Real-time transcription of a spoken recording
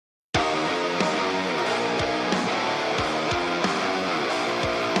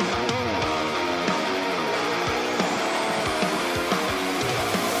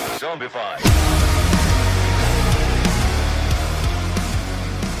be fine.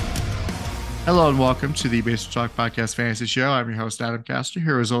 Hello and welcome to the Baseball Talk Podcast Fantasy Show. I'm your host, Adam Castor.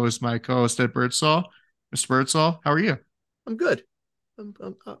 Here, as always, my co-host, Ed Birdsall. Mr. Birdsall, how are you? I'm good. I'm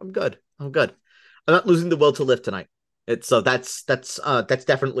good. I'm good. I'm not losing the will to live tonight. That's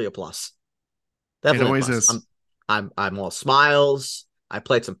definitely a plus. It Definitely a always plus. is. I'm all smiles. I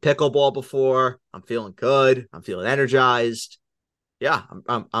played some pickleball before. I'm feeling good. I'm feeling energized. Yeah,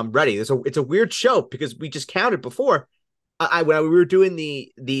 I'm ready. It's a weird show because we just counted before. When we were doing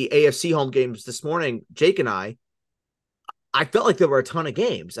the AFC home games this morning, Jake and I felt like there were a ton of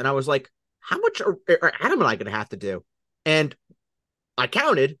games, and I was like, how much are Adam and I going to have to do? And I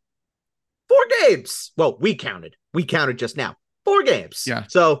counted 4 games. Well, we counted. We counted just now. 4 games. Yeah.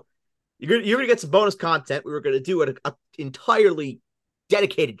 So you're gonna get some bonus content. We were gonna do an entirely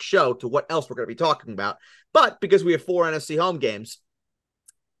dedicated show to what else we're gonna be talking about. But because we have 4 NFC home games,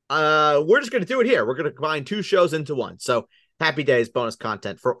 we're just gonna do it here. We're gonna combine 2 shows into one. So happy days, bonus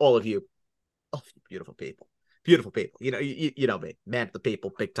content for all of you. Oh, beautiful people. Beautiful people. You know me. Man to the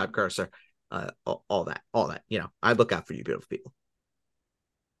people, big time cursor. All that. I look out for you, beautiful people.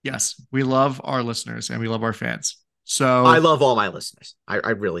 Yes, we love our listeners and we love our fans. So I love all my listeners.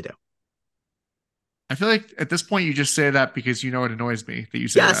 I really do. I feel like at this point you just say that because you know it annoys me that you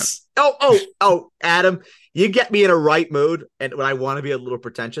say Yes. Oh, Adam, you get me in a right mood, and when I want to be a little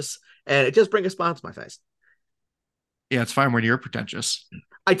pretentious, and it just brings a smile to my face. that. Yeah, it's fine when you're pretentious.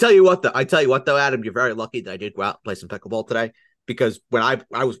 I tell you what, though, Adam, you're very lucky that I did go out and play some pickleball today, because when I've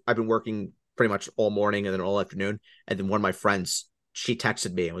been working pretty much all morning and then all afternoon, and then one of my friends, she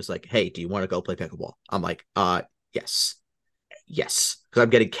texted me and was like, "Hey, do you want to go play pickleball?" I'm like, yes, because I'm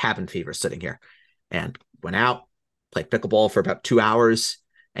getting cabin fever sitting here, and went out, played pickleball for about 2 hours,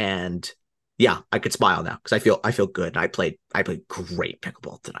 and yeah, I could smile now because I feel good. I played great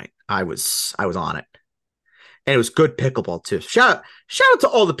pickleball tonight. I was on it, and it was good pickleball too. Shout out to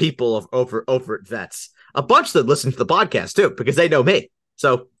all the people over at Vets, a bunch that listen to the podcast too because they know me.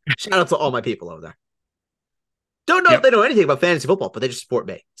 So shout out to all my people over there. Don't know if they know anything about fantasy football, but they just support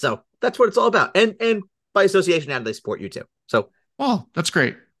me. So that's what it's all about. And by association, Adam, they support you too. So, well, that's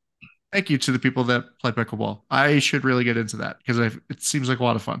great. Thank you to the people that play pickleball. I should really get into that because it seems like a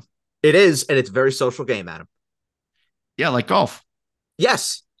lot of fun. it is, and it's a very social game, Adam. Yeah, like golf.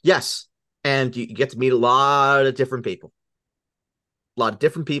 Yes. And you get to meet a lot of different people.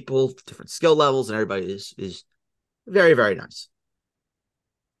 Different skill levels, and everybody is very, very nice.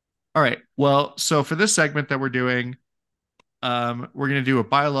 All right. Well, so for this segment that we're doing, we're going to do a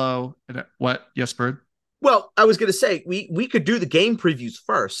buy low and what? Yes, Bird. Well, I was going to say we could do the game previews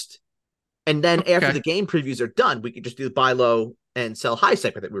first, and then after Okay. the game previews are done, we could just do the buy low and sell high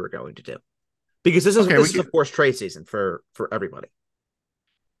segment that we were going to do, because this is of course trade season for everybody.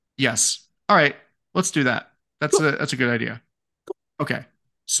 Yes. All right. Let's do that. That's Cool. a good idea. Okay.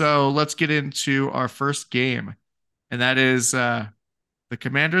 So let's get into our first game, and that is the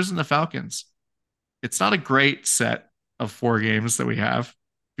Commanders and the Falcons. It's not a great set of 4 games that we have,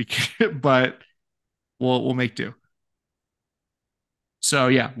 but we'll make do. So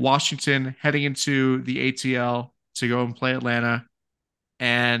yeah, Washington heading into the ATL to go and play Atlanta,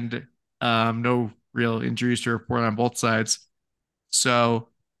 and no real injuries to report on both sides. So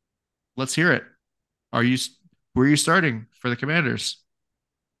let's hear it. Were you starting for the Commanders?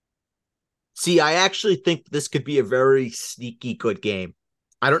 See, I actually think this could be a very sneaky good game.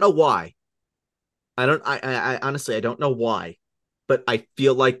 I don't know why. I honestly, I don't know why, but I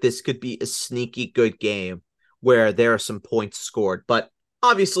feel like this could be a sneaky good game where there are some points scored. But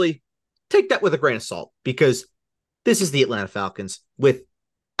obviously, take that with a grain of salt, because this is the Atlanta Falcons with,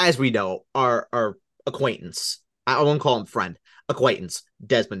 as we know, our acquaintance. I won't call him friend, acquaintance,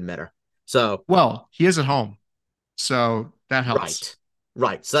 Desmond Mitter. So, Well, he is at home, so that helps.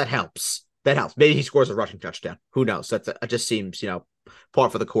 right. So that helps. Maybe he scores a rushing touchdown. Who knows? It just seems, par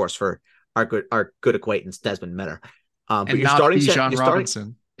for the course for our good acquaintance Desmond Mitter. But And you're not starting. Bijan You're starting.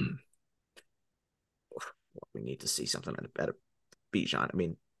 Robinson. We need to see something better. Bijan. I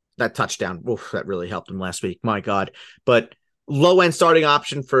mean, that touchdown, that really helped him last week. My God. But low end starting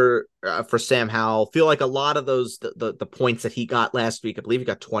option for Sam Howell. Feel like a lot of those the points that he got last week. I believe he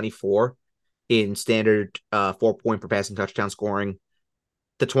got 24 in standard 4-point per passing touchdown scoring.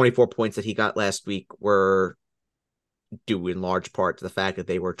 The 24 points that he got last week were due in large part to the fact that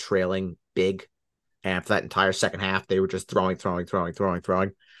they were trailing big. And for that entire second half, they were just throwing.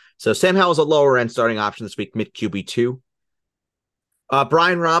 So Sam Howell's a lower end starting option this week, mid QB2.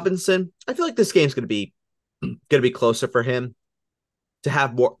 Brian Robinson, I feel like this game's going to be closer for him to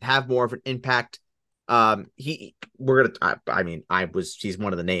have more of an impact. He we're gonna. I mean, he's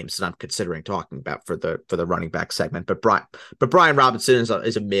one of the names that I'm considering talking about for the running back segment. Brian Robinson is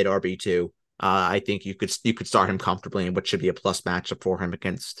a mid RB2. I think you could start him comfortably in what should be a plus matchup for him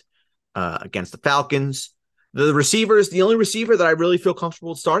against the Falcons. The receivers, the only receiver that I really feel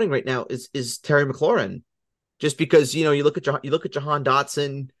comfortable starting right now is Terry McLaurin, just because you look at Jahan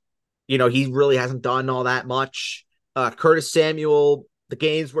Dotson, he really hasn't done all that much. Curtis Samuel, the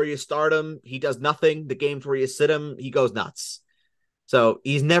games where you start him, he does nothing. The games where you sit him, he goes nuts. So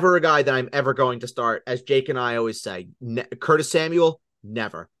he's never a guy that I'm ever going to start. As Jake and I always say, Curtis Samuel,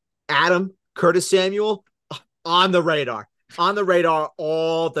 never. Adam, Curtis Samuel, on the radar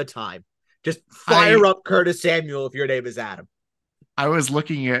all the time. Just fire I up Curtis Samuel if your name is Adam. I was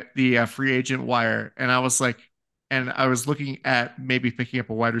looking at the free agent wire, and I was looking at maybe picking up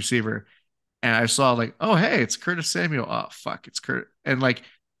a wide receiver, and I saw like, oh hey, it's Curtis Samuel. Oh fuck, it's Kurt, and like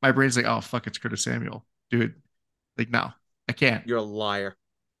my brain's like, oh fuck, it's Curtis Samuel, dude. Like no, I can't. You're a liar.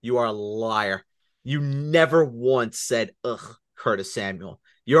 You are a liar. You never once said, ugh, Curtis Samuel.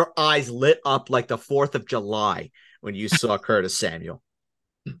 Your eyes lit up like the 4th of July when you saw Curtis Samuel.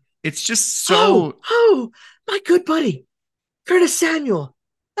 It's just Oh, so oh, my good buddy, Curtis Samuel.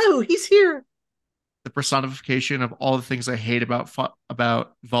 Oh, he's here. the personification of all the things I hate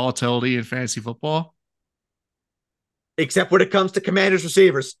about volatility in fantasy football. Except when it comes to Commanders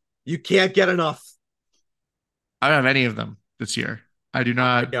receivers, you can't get enough. I don't have any of them this year. I do I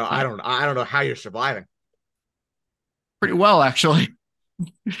not. know. I don't know how you're surviving. Pretty well actually.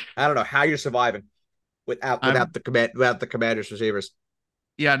 I don't know how you're surviving I'm without the Commanders receivers.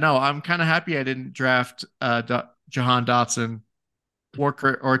 yeah, no, I'm kind of happy I didn't draft Jahan Dotson or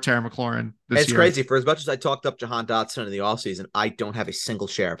Terry McLaurin And this it's year. crazy. For as much as I talked up Jahan Dotson in the offseason, I don't have a single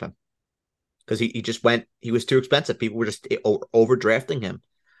share of him because he just went. He was too expensive. People were just overdrafting him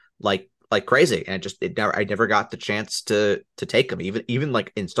like crazy, and I never got the chance to take him. Even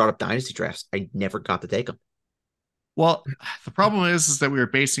like in startup dynasty drafts, I never got to take him. Well, the problem is that we were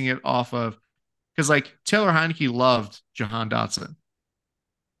basing it off of because like Taylor Heineke loved Jahan Dotson,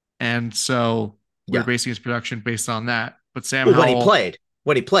 and so we were Yeah. basing his production based on that. But Sam Well, Howell,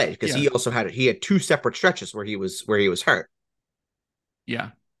 when he played, because yeah, he had two separate stretches where he was hurt, yeah,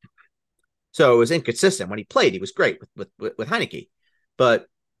 so it was inconsistent. When he played, he was great with Heineke, but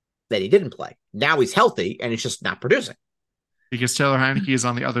then he didn't play. Now he's healthy and he's just not producing. because Taylor Heineke is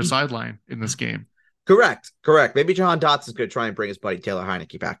on the other sideline in this game. Correct. Maybe John Dotson's going to try and bring his buddy Taylor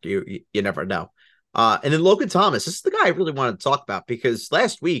Heineke back. You never know. And then Logan Thomas. This is the guy I really wanted to talk about because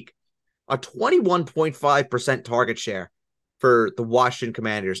last week a 21.5% target share for the Washington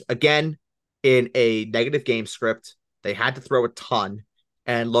Commanders. Again, in a negative game script, they had to throw a ton,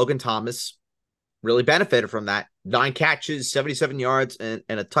 and Logan Thomas really benefited from that. 9 catches, 77 yards, and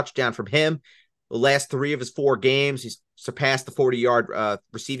a touchdown from him. The last 3 of his 4 games, he's surpassed the 40-yard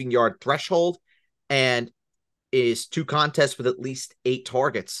receiving yard threshold and is 2 contests with at least 8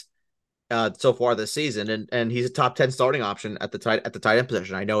 targets so far this season, and he's a top 10 starting option at the tight end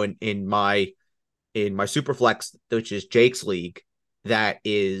position. I know in my super flex, which is Jake's league, that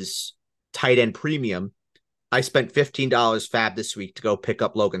is tight end premium. I spent $15 fab this week to go pick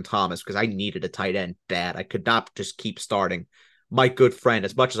up Logan Thomas because I needed a tight end bad. I could not just keep starting my good friend,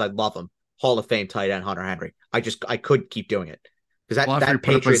 as much as I love him, Hall of Fame tight end Hunter Henry. I couldn't keep doing it because Well, after we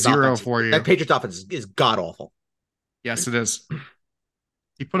put up a zero for you, That Patriots offense is god awful. yes, it is.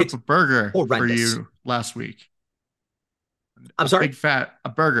 He put up It's a burger for horrendous. you last week. I'm sorry. A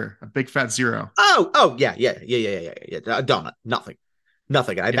burger, a big fat zero. Yeah. A donut, nothing.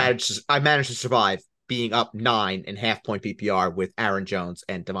 Yeah. I managed to survive being up 9 and half point PPR with Aaron Jones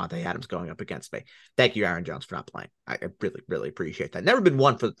and Devontae Adams going up against me. Thank you, Aaron Jones, for not playing. I really appreciate that. Never been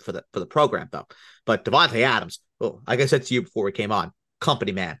one for the program though, but Devontae Adams, like I said to you before we came on,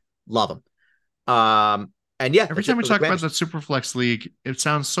 company man, love him. And yeah, Every that's it time we for the talk about Commanders. the Superflex League, it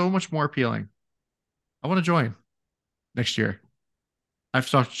sounds so much more appealing. I want to join next year. I have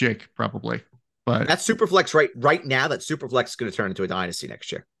to talk to Jake probably, but That's Superflex right now. That Superflex is going to turn into a dynasty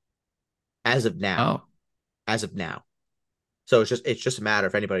next year. As of now, oh as of now. So it's just a matter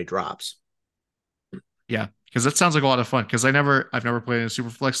if anybody drops. yeah, because that sounds like a lot of fun. Because I've never played in a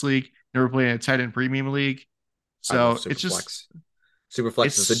Superflex League, never played in a tight end premium league, I love so Superflex. Superflex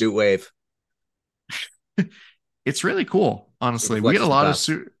is the it's new wave. it's really cool. Honestly, Superflex is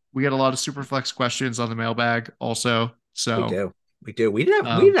the best. we get a lot of Superflex questions on the mailbag also. We So do. We do. We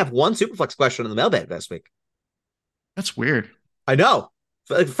um, didn't have one Superflex question in the mailbag this week. that's weird. I know.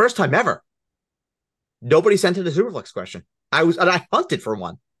 For like the first time ever. Nobody sent in a Superflex question. I hunted for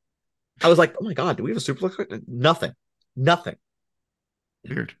one. I was like, oh my God, do we have a Superflex question? Nothing.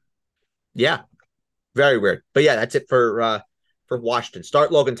 Weird. Yeah. Very weird. But yeah, that's it for Washington.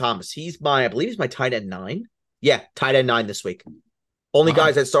 Start Logan Thomas. I believe he's my tight end 9. Yeah, tight end 9 this week. Only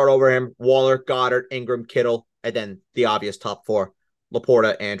guys Wow. that start over him: Waller, Goddard, Ingram, Kittle, and then the obvious top 4: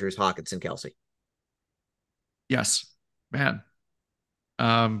 Laporta, Andrews, Hawkinson, Kelsey. Yes, man.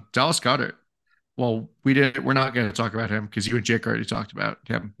 Dallas Goddard. Well, we're not going to talk about him because you and Jake already talked about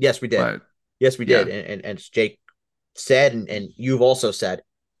him. Yes, we did. But Yes, we did. yeah, And Jake said, and you've also said,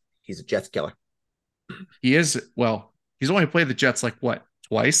 he's a Jets killer. he is. Well, he's only played the Jets like what,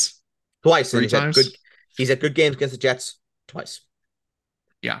 twice, Twice, and three times. he's had good games against the Jets twice.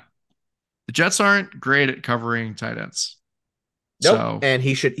 Yeah, the Jets aren't great at covering tight ends. Nope. So And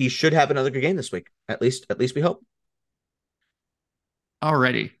he should have another good game this week. At least we hope.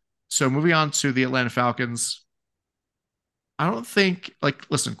 already. So moving on to the Atlanta Falcons. I don't think like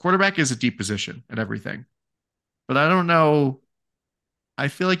listen, quarterback is a deep position and everything, but I don't know. I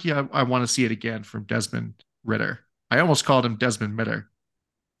feel like yeah, I want to see it again from Desmond Ritter. I almost called him Desmond Mitter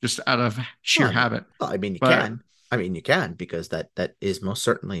just out of Well, sheer habit, I mean you but can. I mean you can because that is most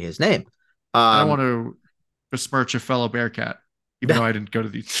certainly his name. I don't want Um to besmirch a fellow Bearcat, even though I didn't go to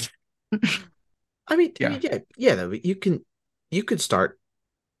the. Yeah, yeah, though you could start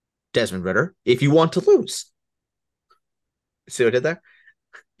Desmond Ritter if you want to lose. See what I did there?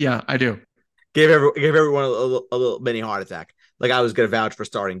 yeah, I do. Gave everyone a little mini heart attack. Like I was going to vouch for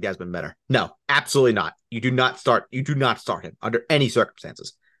starting Desmond Mitter. No, absolutely not. You do not start. You do not start him under any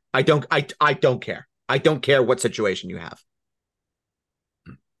circumstances. I don't care. I don't care what situation you have.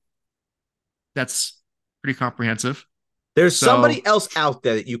 That's pretty comprehensive. There's So somebody else out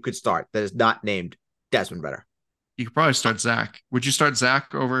there that you could start that is not named Desmond Ritter. you could probably start Zach. Would you start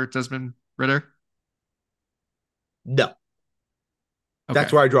Zach over Desmond Ritter? No, that's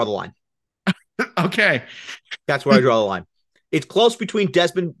Okay. where I draw the line. Okay. That's where I draw the line. It's close between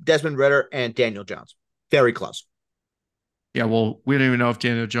Desmond Ritter and Daniel Jones. Very close. Yeah, well, we don't even know if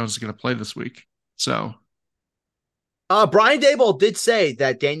Daniel Jones is going to play this week. So Brian Daboll did say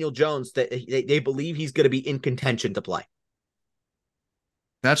that Daniel Jones that they believe he's going to be in contention to play.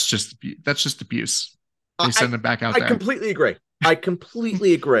 that's just abuse. They I send him back out I there. completely agree. I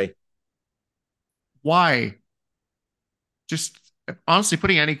completely agree. Why? Just honestly,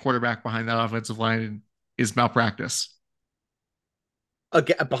 putting any quarterback behind that offensive line is malpractice.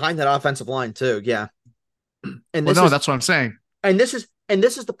 Again, behind that offensive line too, yeah. And Well, this no, is that's what I'm saying. and this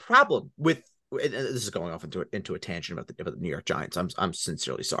is the problem with. And this is going off into a tangent about the New York Giants. I'm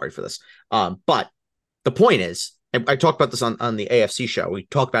sincerely sorry for this. But the point is, and I talked about this on the AFC show. We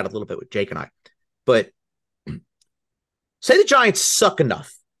talked about it a little bit with Jake and I. But say the Giants suck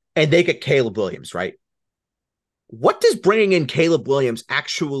enough and they get Caleb Williams, right? What does bringing in Caleb Williams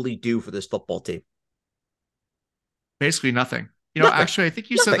actually do for this football team? Basically nothing. Nothing. Actually, I think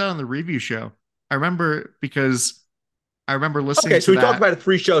you said Nothing. that on the review show. I remember because I remember listening Okay, so to we talked that. about it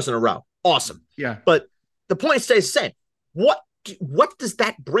 3 shows in a row. Awesome. Yeah. But the point stays the same. What does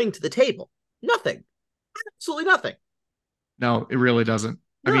that bring to the table? Nothing. Absolutely nothing. No, it really doesn't.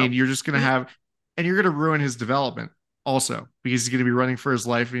 I mean, No. you're just going to He have, and you're going to ruin his development also because he's going to be running for his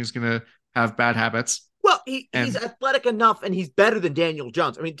life and he's going to have bad habits. well, he's And athletic enough and he's better than Daniel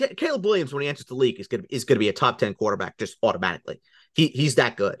Jones. I mean, Caleb Williams when he enters the league is gonna be a top 10 quarterback just automatically. He's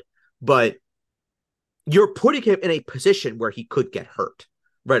that good. But you're putting him in a position where he could get hurt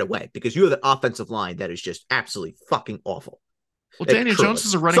right away because you have an offensive line that is just absolutely fucking awful. well, Daniel Jones Truly.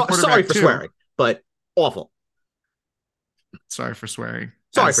 is a running Sorry quarterback for too. swearing, but awful. Sorry for swearing.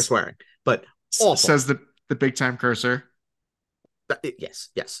 Sorry for As swearing, but awful. says the big time cursor. Yes,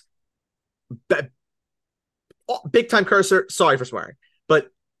 yes. Big time cursor. Sorry for swearing, but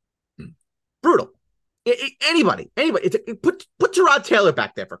brutal. Anybody. Put Gerard Taylor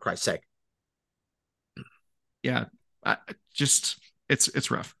back there for Christ's sake. Yeah, just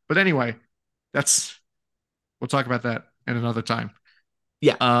it's rough. But anyway, that's we'll talk about that in another time.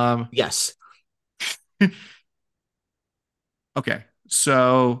 Yeah. Um, Yes. okay,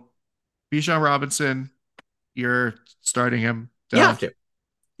 so Bijan Robinson, you're starting him. You have Duh. to.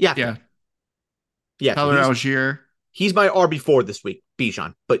 You have to. Yeah, You have to. Tyler He's Algier. he's my RB4 this week,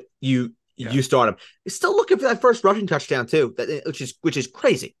 Bijan. But you Yeah, you start him. He's still looking for that first rushing touchdown too, which is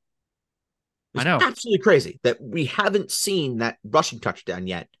crazy. I It's know. absolutely crazy that we haven't seen that rushing touchdown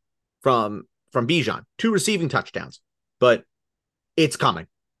yet from Bijan. 2 receiving touchdowns, but it's coming.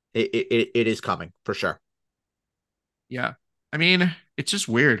 It is coming for sure. Yeah, I mean it's just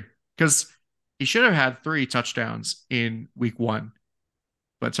weird because he should have had 3 touchdowns in week 1,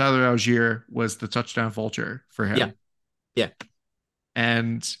 but Tyler Algier was the touchdown vulture for Yeah, him, yeah.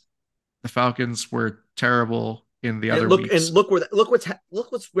 and the Falcons were terrible in the And other look and weeks. look where that, look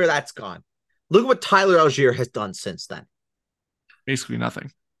what's where that's gone. Look at what Tyler Algier has done since then. Basically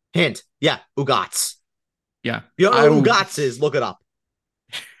nothing. Hint. Yeah, Ugats. Yeah. If you don't know I what Ugats is, look it up.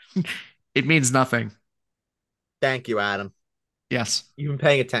 it means nothing. Thank you, Adam. Yes. You've been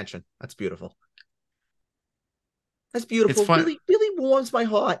paying attention. That's beautiful. That's It's beautiful. fun. Really, really warms my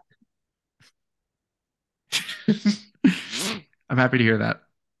heart. I'm happy to hear that.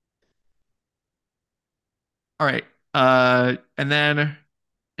 All right. And then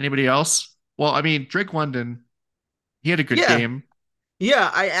anybody else? Well, I mean, Drake London, he had a good Yeah, game. yeah.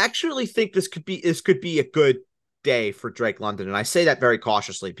 I actually think this could be a good day for Drake London, and I say that very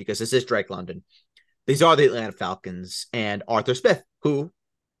cautiously because this is Drake London. These are the Atlanta Falcons and Arthur Smith, who,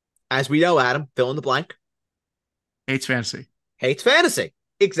 as we know, Adam, fill in the blank, Hates fantasy. hates fantasy.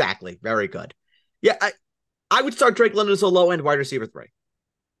 Exactly. Very good. Yeah, I would start Drake London as a low end wide receiver 3.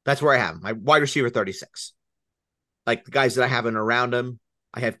 That's where I have him. My wide receiver 36. Like the guys that I have in around him,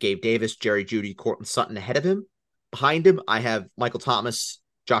 I have Gabe Davis, Jerry Judy, Cortland Sutton ahead of him. Behind him, I have Michael Thomas,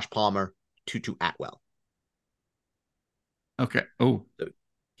 Josh Palmer, Tutu Atwell. Okay. Oh, So,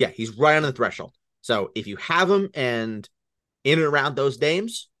 yeah, he's right on the threshold. So if you have him and in and around those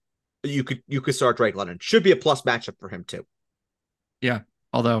names, you could start Drake London. Should be a plus matchup for him too. yeah.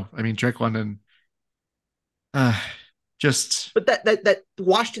 Although, I mean, Drake London, uh, just, But that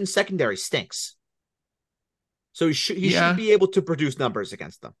Washington secondary stinks. So he should yeah, be able to produce numbers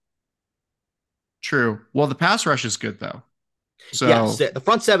against them. true. Well, the pass rush is good, though. Yes, So the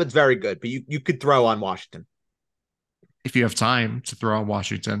front seven's very good, but you could throw on Washington. if you have time to throw on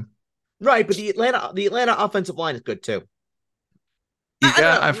Washington, Right, but the Atlanta offensive line is good too. I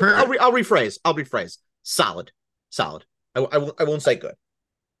yeah, don't I've know. I'll, heard, re- I'll rephrase. I'll rephrase. Solid, solid. I won't say good.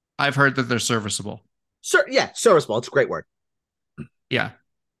 I've heard that they're serviceable. Sir, yeah, serviceable. It's a great word. Yeah.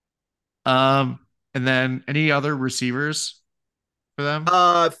 Um, and then any other receivers for them?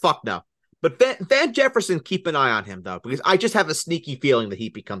 Fuck no. But Van Jefferson, keep an eye on him though, because I just have a sneaky feeling that he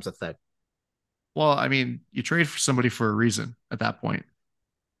becomes a thing. Well, I mean, you trade for somebody for a reason at that point.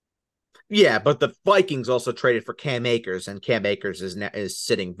 Yeah, but the Vikings also traded for Cam Akers, and Cam Akers is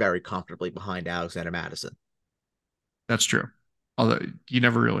sitting very comfortably behind Alexander Madison. That's true. Although you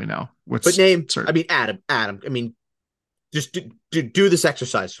never really know But what's name, I certain. mean, Adam. I mean, just do this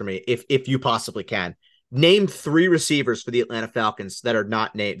exercise for me, if you possibly can. Name 3 receivers for the Atlanta Falcons that are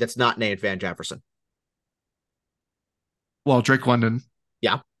not named. That's not named Van Jefferson. Well, Drake London,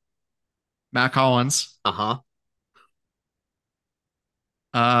 Yeah. Matt Collins. Uh huh.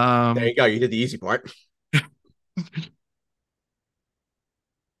 There Um, you go. You did the easy part.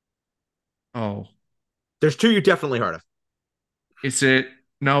 oh, There's 2 you definitely heard of. is it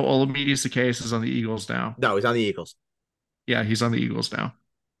no? Olamide case is on the Eagles now. No, he's on the Eagles. Yeah, he's on the Eagles now.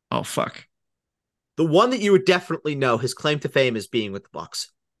 Oh fuck. The one that you would definitely know, his claim to fame is being with the Bucs.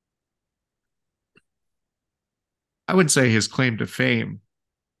 I wouldn't say his claim to fame.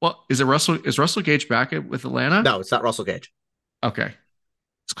 Well, is it Russell? Is Russell Gage back with Atlanta? No, it's not Russell Gage. Okay.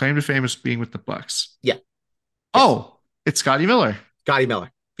 His claim to fame is being with the Bucks. Yeah. Yes. Oh, it's Scotty Miller. Scotty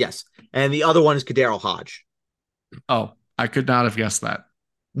Miller. Yes. And the other one is Kadero Hodge. Oh, I could not have guessed that.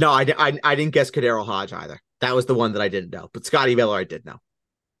 No, I didn't guess Kadero Hodge either. That was the one that I didn't know. But Scotty Miller, I did know.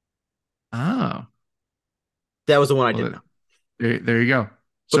 Oh, That was the one I didn't well, know. there you go.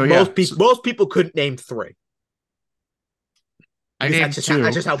 So But yeah, most people couldn't name 3 I because that's named just that's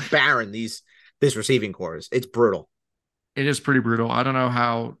two. just how barren this receiving core is. It's brutal. It is pretty brutal. I don't know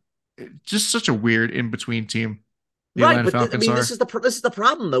how. Just such a weird in between team the Right, Atlanta but I Falcons mean, this are. is the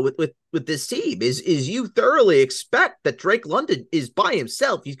problem though with this team is you thoroughly expect that Drake London is by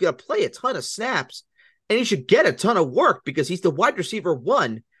himself. He's going to play a ton of snaps, and he should get a ton of work because he's the wide receiver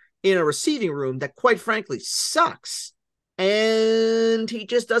 1 in a receiving room that, quite frankly, sucks. And he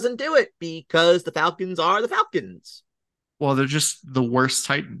just doesn't do it because the Falcons are the Falcons. Well, they're just the worst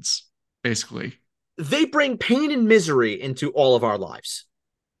Titans, basically. They bring pain and misery into all of our lives.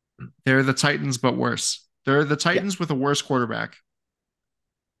 They're the Titans, but worse. They're the Yeah, Titans with a worse quarterback.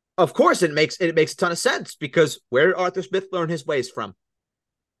 of course it makes a ton of sense because where did Arthur Smith learn his ways from?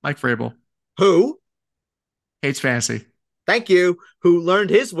 Mike Vrabel Who? hates fantasy. Thank you. Who learned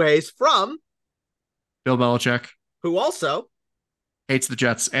his ways from? Bill Belichick Who also? hates the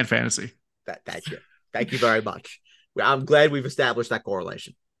Jets and fantasy. Thank you. Thank you very much. I'm glad we've established that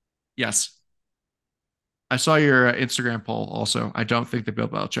correlation. Yes. I saw your Instagram poll also. I don't think that Bill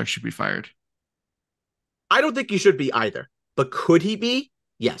Belichick should be fired. I don't think he should be either, but could he be?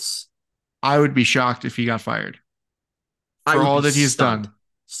 Yes. I would be shocked if he got fired I for would all be that he's stunned. done.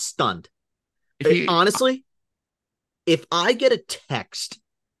 Stunned. If he, Honestly, if I get a text,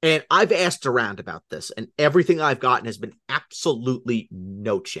 and I've asked around about this, and everything I've gotten has been absolutely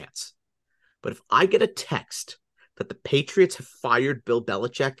no chance. But if I get a text that the Patriots have fired Bill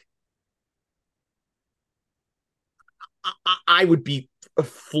Belichick, I would be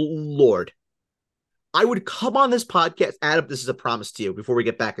floored. I would come on this podcast. Adam, this is a promise to you before we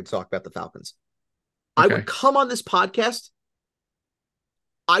get back and talk about the Falcons. I would Okay. come on this podcast.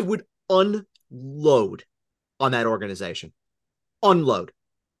 I would unload on that organization. Unload.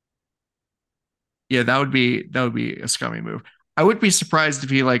 Yeah, that would be a scummy move. I would be surprised if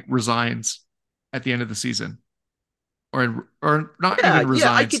he like resigns at the end of the season, or not Yeah, even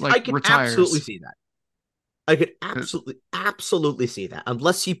yeah, I resigns, could like I could absolutely retires. see that. I could 'Cause- absolutely see that,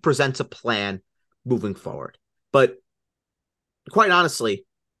 unless he presents a plan moving forward. But quite honestly,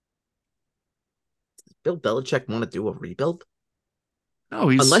 does Bill Belichick want to do a rebuild? No,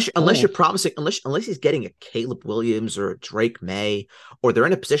 he's Unless you're old. promising, unless he's getting a Caleb Williams or a Drake May, or they're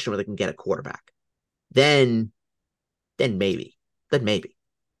in a position where they can get a quarterback, then then maybe, then maybe.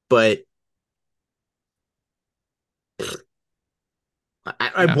 But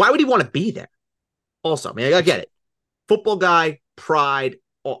Yeah. why would he want to be there? Also, I mean, I get it. Football guy, pride,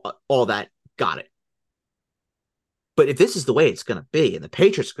 all that, got it. But if this is the way it's going to be, and the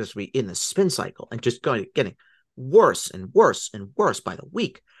Patriots are going to be in the spin cycle and just getting worse and worse and worse by the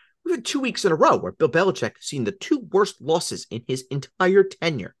week, we've had 2 weeks in a row where Bill Belichick has seen the two worst losses in his entire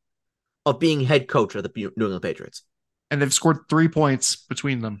tenure of being head coach of the New England Patriots. And they've scored 3 points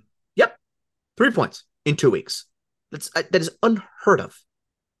between them. Yep, 3 points in 2 weeks. That is unheard of.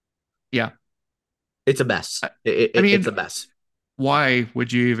 Yeah. It's a mess. I It's mean, a mess. why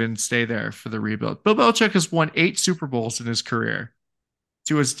would you even stay there for the rebuild? Bill Belichick has won 8 Super Bowls in his career,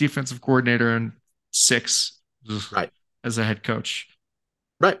 two as defensive coordinator and six Right. as a head coach.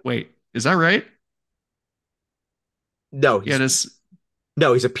 Right. Wait, is that right? No, Yeah, he's this.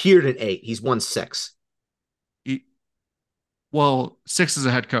 no, he's appeared in 8. He's won 6. He, well, six as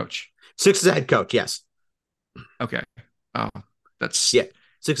a head coach. 6 as a head coach. Yes. Okay. Oh, Yeah. that's 6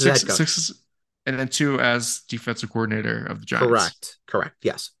 as a six. head coach. Six, and then two as defensive coordinator of the Giants. Correct. Correct.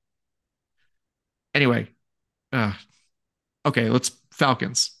 Yes. Anyway, uh, okay, let's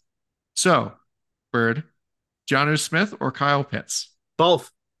Falcons. So, Bird, Jonnu Smith or Kyle Pitts?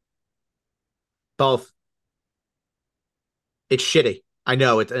 Both. Both. It's shitty. I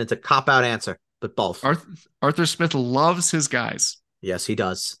know it's a cop out answer, but both. Arthur, Arthur Smith loves his guys. Yes, he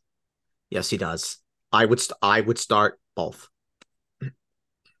does. Yes, he does. I would start both.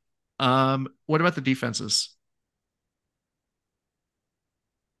 What about the defenses?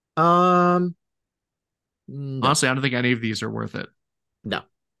 Um, no, Honestly, I don't think any of these are worth it. no.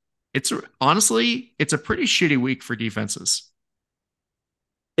 It's honestly, it's a pretty shitty week for defenses.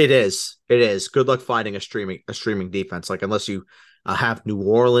 It is. It is. Good luck finding a streaming defense. Like unless you have New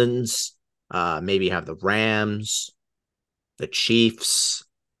Orleans, maybe have the Rams, the Chiefs,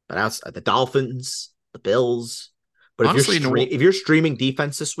 but outside the Dolphins, the Bills. But if you're Honestly, if you're streaming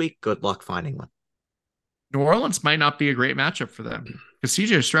defense this week, good luck finding one. New Orleans might not be a great matchup for them because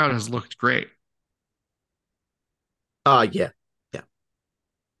CJ Stroud has looked great. Yeah, yeah,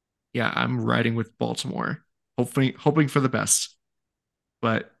 Yeah, I'm riding with Baltimore, hoping for the best.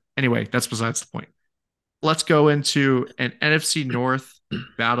 But anyway, that's besides the point. Let's go into an NFC North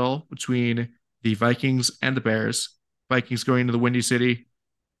battle between the Vikings and the Bears. Vikings going to the Windy City.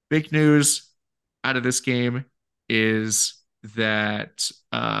 Big news out of this game is that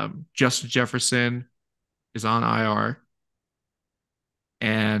Justin Jefferson is on IR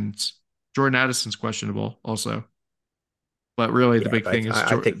and Jordan Addison's questionable also. But really, the yeah. big thing But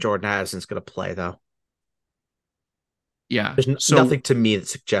is I think Jordan Addison's going to play though. yeah. There's So nothing to me that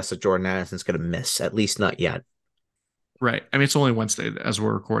suggests that Jordan Addison's going to miss. At least not yet. right. I mean, it's only Wednesday as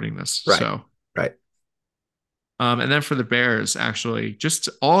we're recording this. Right. So Right. and then for the Bears, actually, just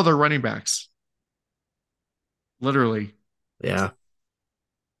all their running backs, literally, Yeah.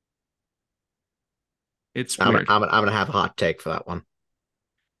 it's I'm weird. I'm I'm gonna have a hot take for that one.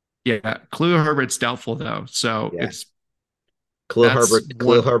 Yeah, Khalil Herbert's doubtful though, so Yeah. it's Khalil that's Herbert,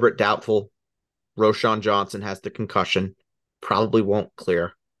 Khalil one. Herbert doubtful. Roshan Johnson has the concussion. Probably won't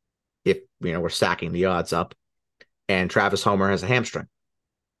clear if we're stacking the odds up. And Travis Homer has a hamstring,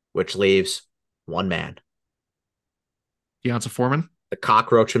 which leaves one man. Deonta Foreman. The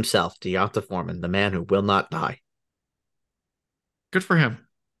cockroach himself, Deonta Foreman, the man who will not die. Good for him.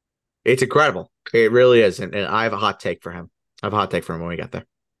 It's incredible. It really is. And I have a hot take for him. I have a hot take for him when we get there.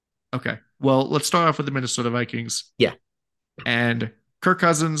 Okay, well, let's start off with the Minnesota Vikings Yeah. and Kirk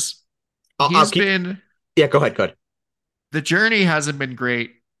Cousins. I'll He's keep. been Yeah, go ahead. Go ahead. the journey hasn't been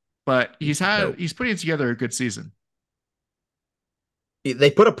great, but No. he's putting together a good season.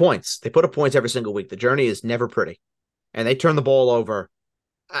 They put up points. They put up points every single week. The journey is never pretty. And they turn the ball over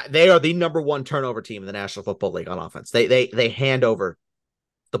They are the number one turnover team in the National Football League on offense. They hand over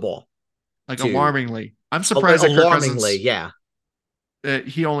the ball Like to alarmingly. I'm surprised that Kirk alarmingly. Cousins Yeah,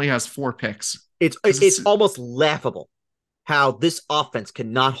 he only has 4 picks because it's almost laughable how this offense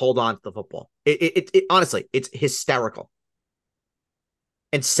cannot hold on to the football. It honestly, it's hysterical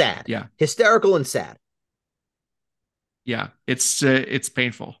and sad. yeah, Hysterical and sad. yeah, it's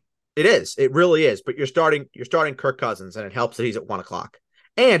painful. It is. It really is. But you're starting Kirk Cousins, and it helps that he's at 1 o'clock.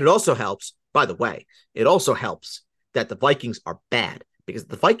 And it also helps, by the way, it also helps that the Vikings are bad, because if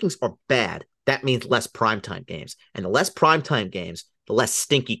the Vikings are bad, that means less primetime games. And the less primetime games, the less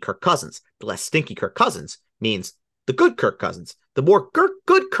stinky Kirk Cousins. The less stinky Kirk Cousins means the good Kirk Cousins. The more good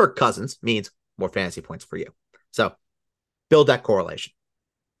Kirk Cousins means more fantasy points for you. So build that correlation.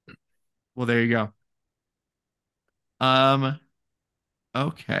 Well, there you go. Um,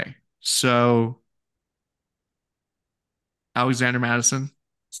 okay. So Alexander Madison.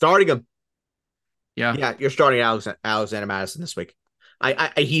 Starting him. Yeah. Yeah, you're starting Alexander Madison this week.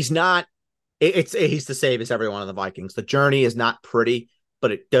 He's not. He's the same as everyone on the Vikings. The journey is not pretty,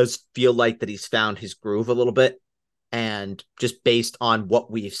 but it does feel like that he's found his groove a little bit. And just based on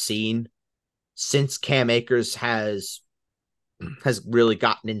what we've seen since Cam Akers has really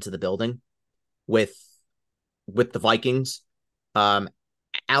gotten into the building with the Vikings, um,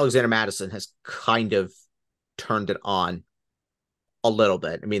 Alexander Madison has kind of turned it on a little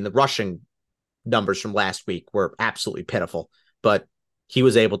bit. I mean, the rushing numbers from last week were absolutely pitiful, but he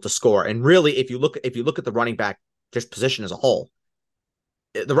was able to score. And really, if you look at the running back just position as a whole,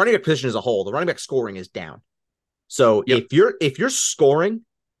 the running back position as a whole, the running back scoring is down. So Yep. if you're scoring,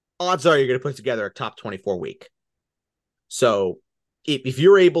 odds are you're going to put together a top 24 week. So if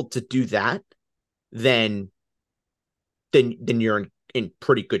you're able to do that, then you're in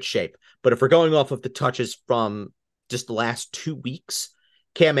pretty good shape. But if we're going off of the touches from just the last 2 weeks,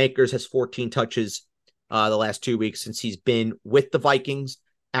 Cam Akers has 14 touches the last 2 weeks since he's been with the Vikings.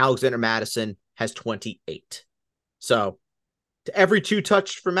 Alexander Madison has 28. So to every two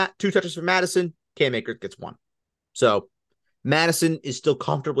touches for Madison, Cam Akers gets one. So Madison is still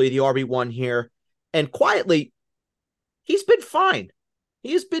comfortably the RB1 here. And quietly, he's been fine.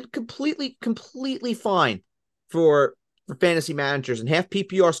 He has been completely fine for fantasy managers and half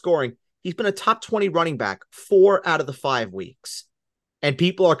PPR scoring. He's been a top 20 running back 4 out of the 5 weeks. And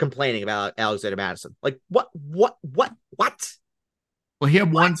people are complaining about Alexander Madison. Like, what? Well, he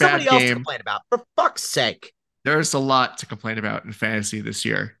had one Find somebody bad else to game. complain about, for fuck's sake. There's a lot to complain about in fantasy this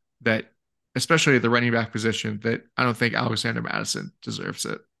year that, especially the running back position, that I don't think Alexander Madison deserves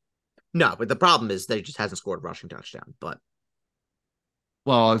it. No, but the problem is that he just hasn't scored a rushing touchdown. But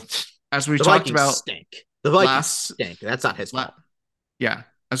Well, as we the talked Vikings about stink. The Vikings last, stink. That's not his la- fault. yeah,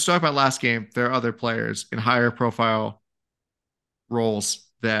 as we talked about last game, there are other players in higher profile roles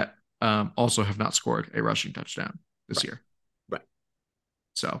that also have not scored a rushing touchdown this Right. year. Right.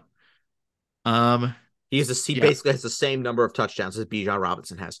 So, um, He yeah, basically has the same number of touchdowns as Bijan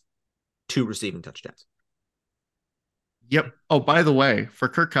Robinson has, 2 receiving touchdowns. yep. Oh, by the way, for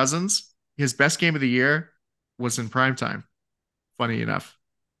Kirk Cousins, his best game of the year was in prime time. Funny enough,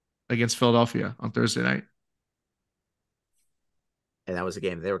 against Philadelphia on Thursday night. And that was a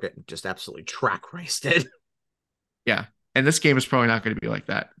game they were getting just absolutely track raced. Yeah. And this game is probably not going to be like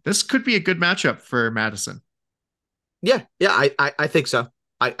that. This could be a good matchup for Madison. Yeah, I think so.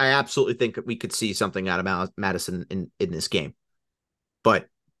 I absolutely think that we could see something out of Madison in this game. But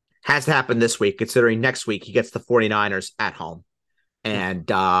has to happen this week, considering next week he gets the 49ers at home. Oof. And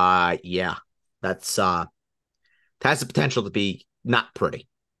yeah, that's has the potential to be not pretty.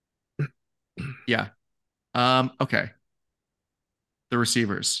 Yeah. Okay. The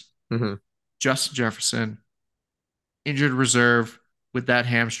receivers. Mm-hmm. Justin Jefferson, injured reserve with that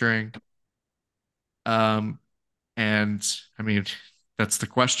hamstring. Um, and I mean, that's the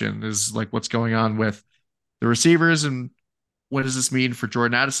question is like what's going on with the receivers and what does this mean for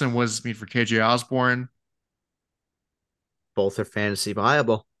Jordan Addison? What does this mean for KJ Osborne? Both are fantasy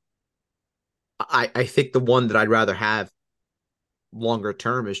viable. I think the one that I'd rather have longer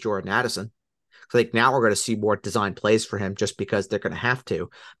term is Jordan Addison. I think now we're going to see more design plays for him just because they're going to have to.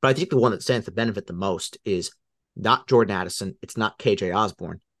 But I think the one that stands to benefit the most is not Jordan Addison. It's not KJ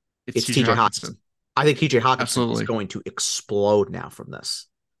Osborne. It's It's TJ TJ Hawkinson. Hawkinson. I think TJ Hawkinson is Absolutely. going to explode now from this.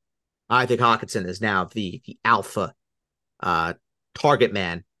 I think Hawkinson is now the alpha target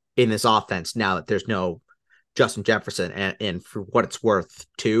man in this offense now that there's no Justin Jefferson. And for what it's worth,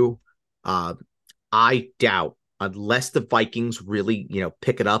 too, uh, I doubt, unless the Vikings really,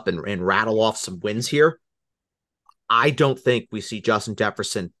 pick it up and rattle off some wins here, I don't think we see Justin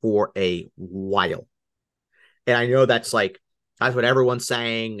Jefferson for a while. And I know that's like That's what everyone's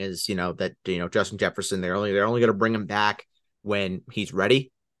saying is, that Justin Jefferson, they're only going to bring him back when he's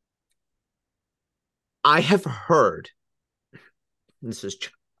ready. I have heard, this is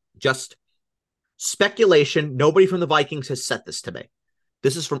just speculation. Nobody from the Vikings has said this to me.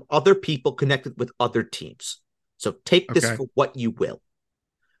 This is from other people connected with other teams. So take this Okay. for what you will.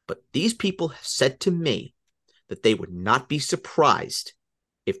 But these people have said to me that they would not be surprised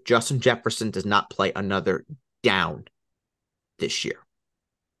if Justin Jefferson does not play another down this year.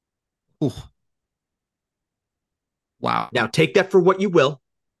 Ooh, wow. Now, take that for what you will.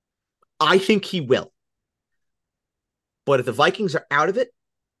 I think he will. But if the Vikings are out of it,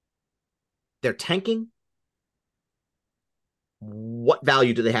 they're tanking. What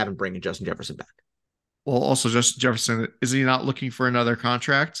value do they have in bringing Justin Jefferson back? Well, also Justin Jefferson, is he not looking for another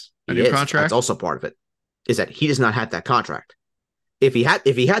contract? A He new is. That's contract? also part of it. Is that he does not have that contract. If he had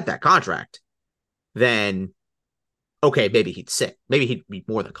that contract, then okay, maybe he'd sit. Maybe he'd be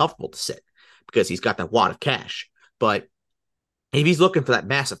more than comfortable to sit because he's got that wad of cash. But if he's looking for that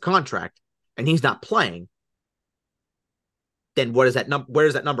massive contract and he's not playing, then where does that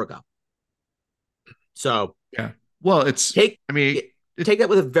number go? So Yeah. Well, it's take I mean, it take that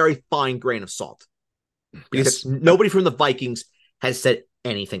with a very fine grain of salt because yes. nobody from the Vikings has said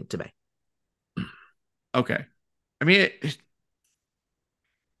anything to me. Okay. I mean,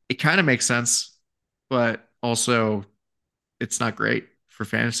 it kind of makes sense, but also it's not great for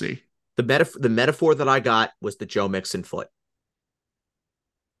fantasy. The metaphor that I got was the Joe Mixon foot.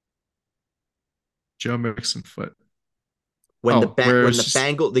 Joe Mixon foot. When the Oh, where when it's the just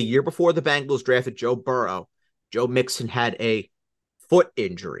Bengal the year before the Bengals drafted Joe Burrow, Joe Mixon had a foot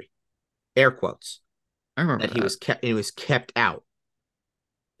injury, air quotes, I remember that that. he was kept out.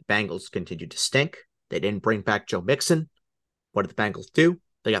 The Bengals continued to stink. They didn't bring back Joe Mixon. What did the Bengals do?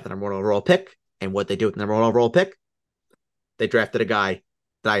 They got the number one overall pick, and what they do with the number one overall pick? They drafted a guy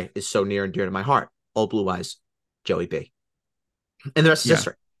that is so near and dear to my heart, old blue eyes, Joey B. And the rest is Yeah.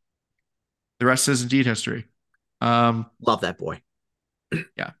 history. The rest is indeed history. Um, Love that boy.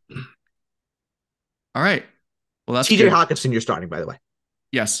 yeah. All right. Well, that's TJ good. Hawkinson, you're starting, by the way.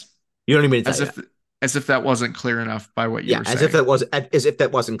 Yes. You don't need me to tell As you that. if that wasn't clear enough by what you Yeah, were saying. as if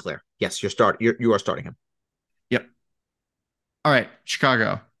that wasn't clear. Yes, you are starting him. Yep. All right,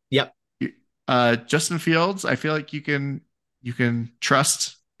 Chicago. Yep. Justin Fields, I feel like you can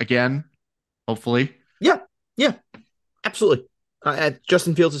trust again, hopefully. Yeah. Yeah. Absolutely.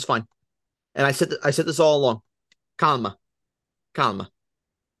 Justin Fields is fine. And I said this all along. Calma. Calma.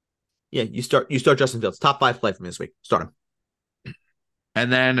 Yeah, you start Justin Fields. Top 5 play from this week. Start him.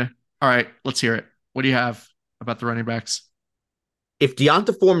 And then, all right, let's hear it. What do you have about the running backs? If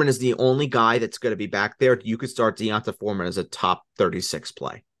Deonta Foreman is the only guy that's going to be back there, you could start Deonta Foreman as a top 36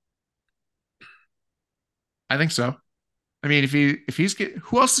 play. I think so. I mean,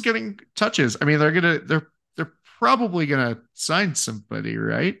 who else is getting touches? I mean, they're probably gonna sign somebody,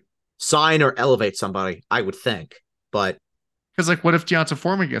 right? Sign or elevate somebody, I would think. But Because like, what if Deonta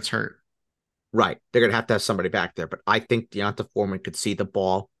Foreman gets hurt? right, they're going to have somebody back there. But I think Deonta Foreman could see the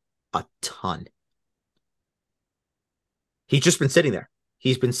ball a ton. He's just been sitting there.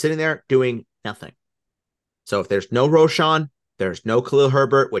 He's been sitting there doing nothing. So if there's no Roshan, there's no Khalil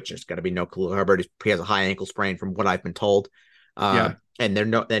Herbert, which is going to be no Khalil Herbert. He has a high ankle sprain from what I've been told. Yeah, And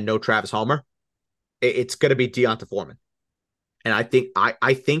no Travis Homer. It's going to be Deonta Foreman. And I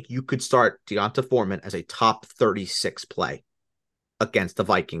think you could start Deonta Foreman as a top 36 play against the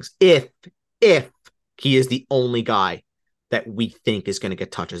Vikings if he is the only guy that we think is going to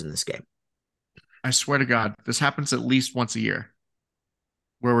get touches in this game. I swear to God, this happens at least once a year,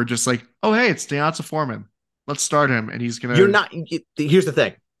 where we're just like, oh hey, it's Deonta Foreman. Let's start him, and he's You're gonna. not. Here's the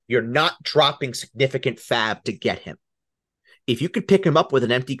thing: you're not dropping significant fab to get him. If you could pick him up with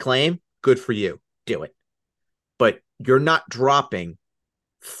an empty claim, good for you. Do it. But you're not dropping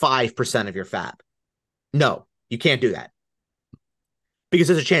 5% of your fab. No, you can't do that because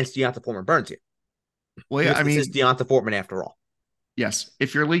there's a chance Deonta Foreman burns you. Well, yeah, Because I this is mean, Deonta Foreman after all. yes.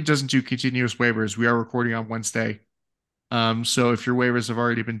 If your league doesn't do continuous waivers, we are recording on Wednesday. So if your waivers have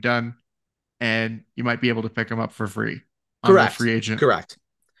already been done, and you might be able to pick them up for free on the Correct. Correct. free agent Correct.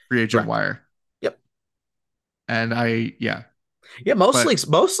 wire. Yep. And yeah, Yeah. but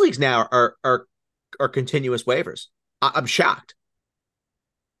Most leagues now are continuous waivers. I'm shocked.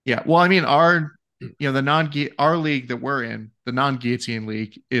 yeah, well, I mean, the our league that we're in, the non-guillotine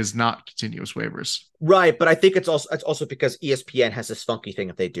league, is not continuous waivers. Right, but I think it's also because ESPN has this funky thing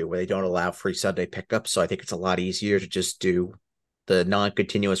that they do where they don't allow free Sunday pickups. So I think it's a lot easier to just do the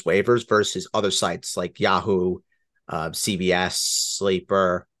non-continuous waivers versus other sites like Yahoo, CBS,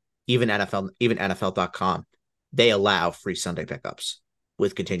 Sleeper, even NFL.com. they allow free Sunday pickups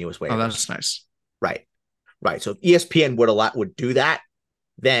with continuous Oh, waivers. that's nice. Right. Right. So if ESPN would do that,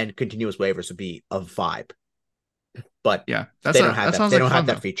 then continuous waivers would be a vibe. But Yeah, they don't have that that. sounds They like don't have fun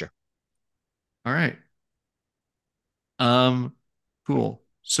that though. feature. All right. Um, cool.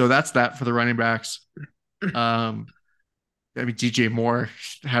 So that's that for the running backs. Um, I mean, DJ Moore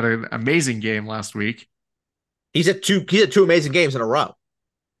had an amazing game last week. He's at two amazing games in a row.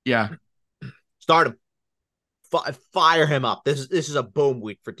 Yeah, Start him. Fire him up. This is a boom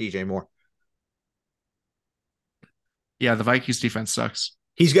week for DJ Moore. yeah. The Vikings defense sucks.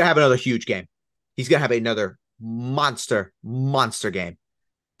 He's gonna have another huge game. He's gonna have another monster game.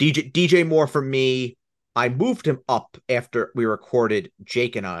 DJ Moore for me. I moved him up after we recorded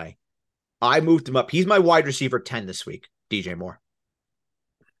Jake and I. I moved him up. He's my wide receiver 10 this week. DJ Moore.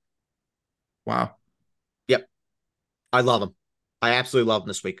 Wow. Yep. I love him. I absolutely love him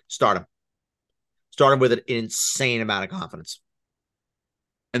this week. Start him. Start him with an insane amount of confidence.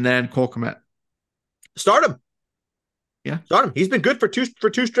 And then Cole Kmet. Start him. Yeah, Start him. He's been good for two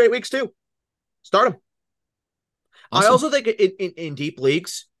straight weeks too. Start him. I awesome. also think in deep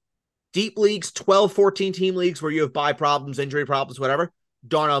leagues, 12, 14 team leagues where you have bye problems, injury problems, whatever,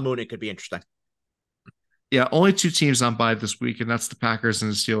 Darnell Mooney could be interesting. Yeah, only two teams on bye this week, and that's the Packers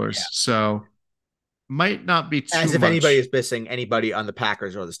and the Steelers. Yeah. So might not be As too if anybody much. is missing anybody on the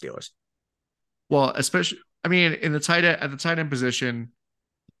Packers or the Steelers. Well, especially, I mean, in the tight end, at the tight end position,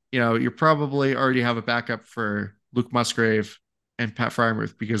 you probably already have a backup for Luke Musgrave and Pat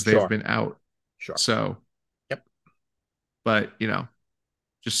Frymuth because they've Sure. been out. Sure. So, Yep. but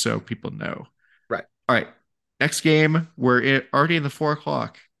just so people know. Right. All right. Next game, already in the 4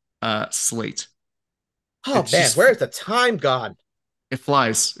 o'clock slate. Oh It's man, just where's the time gone? it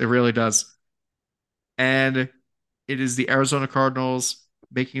flies. It really does. And it is the Arizona Cardinals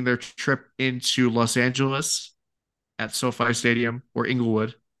making their trip into Los Angeles at SoFi Stadium or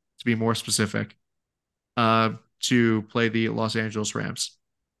Inglewood, to be more specific, to play the Los Angeles Rams.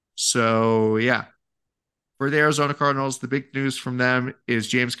 So yeah, for the Arizona Cardinals, the big news from them is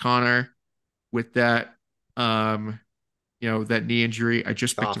James Conner with that knee injury. I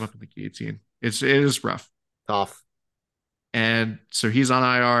just picked him Tough. up in the guillotine. It is rough. Tough. And so he's on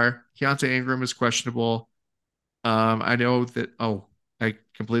IR. Keontae Ingram is questionable. I know that. Oh, I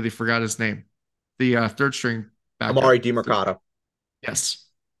completely forgot his name. The third string backup. Amari DiMercato. Yes.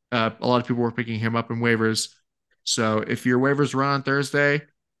 A lot of people were picking him up in waivers. So if your waivers run on Thursday,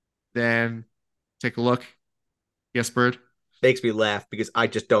 then take a look. Yes, Bird. Makes me laugh because I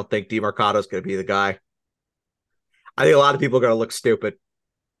just don't think DiMercato is going to be the guy. I think a lot of people are going to look stupid.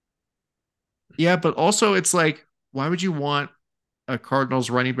 Yeah, but also it's like, why would you want a Cardinals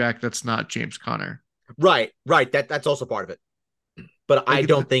running back that's not James Conner? Right. That's also part of it. But I Like,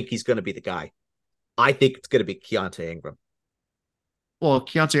 don't think he's going to be the guy. I think it's going to be Keontae Ingram. well,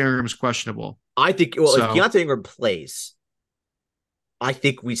 Keontae Ingram is questionable. I think, well, if So, Keontae Ingram plays, I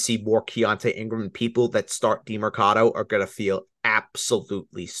think we see more Keontae Ingram, and people that start DiMercato are going to feel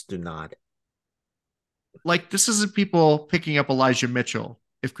absolutely stunad. like, this isn't people picking up Elijah Mitchell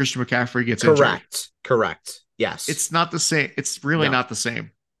if Christian McCaffrey gets injured. Correct. Yes. It's not the same. It's really No. not the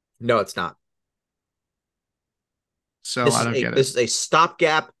same. No, it's not. So This I is don't a get it. this is a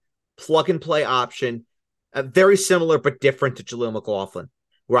stopgap plug and play option, very similar but different to Jaleel McLaughlin.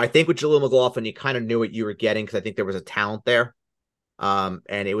 Where I think with Jaleel McLaughlin, you kind of knew what you were getting because I think there was a talent there, and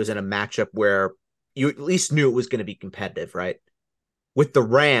it was in a matchup where you at least knew it was going to be competitive, right? With the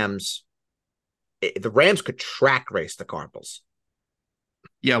Rams, the Rams could track race the Cardinals.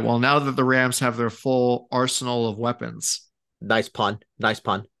 Yeah, well, now that the Rams have their full arsenal of weapons, Nice pun. Nice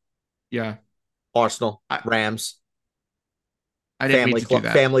pun. yeah, Arsenal, I, Rams, I didn't mean to do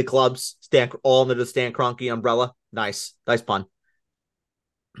that. family clubs, stand all under the Stan Kroenke umbrella. Nice pun.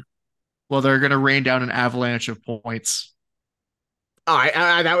 Well, they're going to rain down an avalanche of points. All right,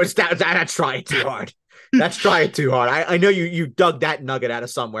 that's trying too hard. That's trying too hard. I know you dug that nugget out of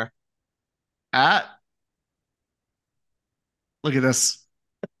somewhere. Ah, look at this.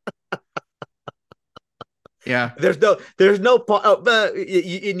 Yeah. There's no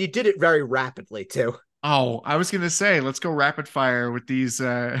and you did it very rapidly too. Oh, I was going to say, let's go rapid fire with these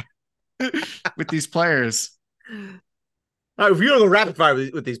with these players. All right, if you're going to rapid fire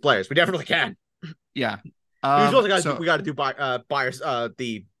with these players, we definitely can. Yeah. We got to do buyers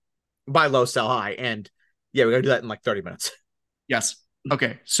the buy low, sell high, and yeah, we got to do that in like 30 minutes. Yes.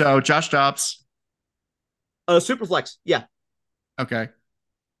 Okay. So Josh Dobbs. Superflex, yeah. Okay.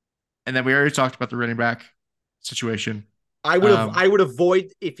 And then we already talked about the running back situation. I would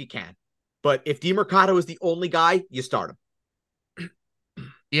avoid if you can, but if DiMercato is the only guy, you start him.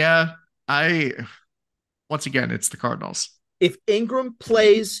 Yeah, I Once again, it's the Cardinals. If Ingram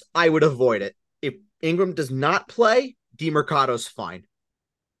plays, I would avoid it. If Ingram does not play, DeMercado's fine.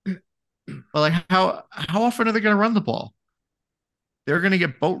 But like how often are they going to run the ball? They're going to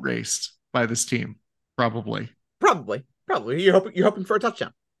get boat raced by this team, probably. Probably. You're hoping for a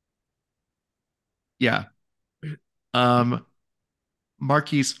touchdown. Yeah. Um,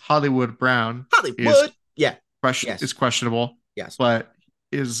 Marquise Hollywood Brown is Hollywood. Yeah. is Yes. questionable, Yes. but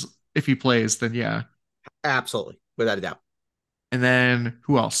is if he plays, then yeah. Absolutely. Without a doubt. And then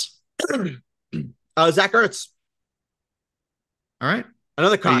who else? Zach Ertz. All right.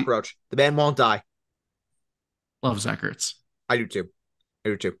 Another I cockroach. The man won't die. love Zach Ertz. I do too. I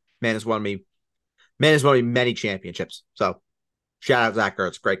do too. Man has won me many championships. So shout out Zach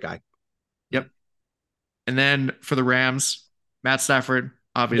Ertz. Great guy. Yep. And then for the Rams, Matt Stafford, Yep.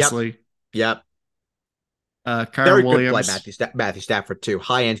 obviously. Yep. Kyron Very good play, Williams. Matthew Stafford too.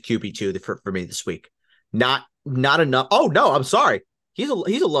 High end QB2 for me this week. Not enough. Oh no, I'm sorry. He's a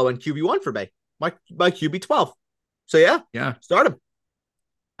low end QB1 for me. My QB12. So yeah, Yeah. start him.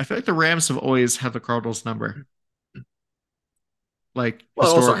 I feel like the Rams have always had the Cardinals number, like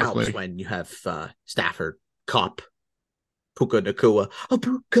Well, it also helps historically. when you have Stafford, Cop, Puka Nakua. Oh,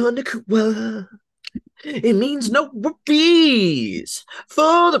 Puka Nakua. It means no worries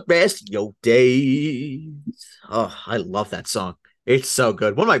for the rest of your days. Oh, I love that song. It's so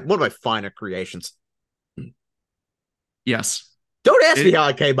good. One of my finer creations. Yes. Don't ask me It how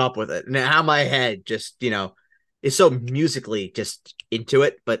I came up with it and how my head just, is so musically just into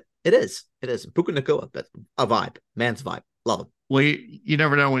it, but it is. It is. Puka Nakua, that's a vibe. Man's vibe. Love him. well, you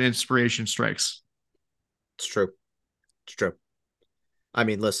never know when inspiration strikes. It's true. It's true. I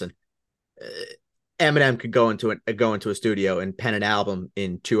mean, listen, uh, Eminem could go into a studio and pen an album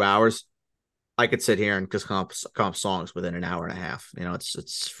in 2 hours. I could sit here and just comp songs within an hour and a half.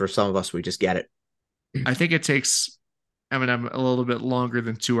 It's for some of us, we just get it. I think it takes Eminem a little bit longer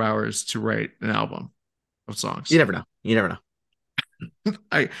than 2 hours to write an album of You songs. never know. You never know.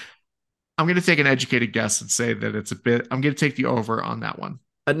 I I'm going to take an educated guess and say that it's a bit. I'm going to take the over on that one.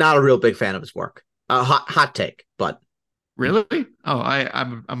 Not a real big fan of his work. Hot take, but Really? Oh,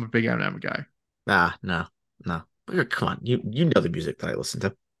 I'm a big Eminem guy. no, no. Come on, you know the music that I listen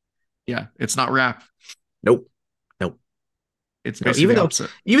to. Yeah, it's not rap. Nope, nope, It's no. basically the opposite.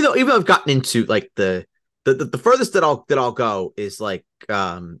 Even though I've gotten into like the furthest that I'll go is like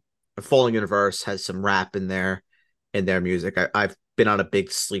Falling Universe has some rap in their music. I've been on a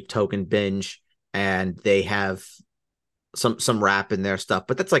big Sleep Token binge, and they have some rap in their stuff,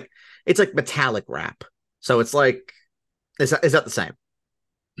 but it's like metallic rap. So it's like is that the same?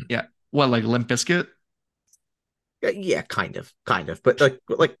 Yeah. What, like Limp Bizkit? Yeah, kind of, but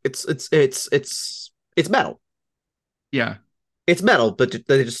like it's metal. Yeah, It's metal, but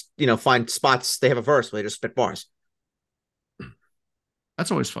they just find spots. They have a verse where they just spit bars.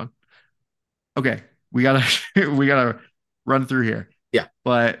 that's always fun. Okay, we gotta we gotta run through here. Yeah.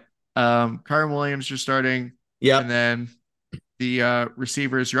 But Kyron Williams, you're starting, and Yep. then the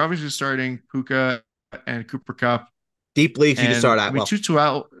receivers, you're obviously starting Puka and Cooper Cup, Deep leagues, you just and start I out mean well. Tutu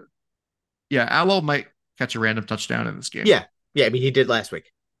out. Yeah, Allo might catch a random touchdown in this game. Yeah, yeah. I mean, he did last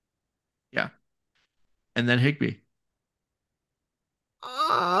week. Yeah, and then Higby.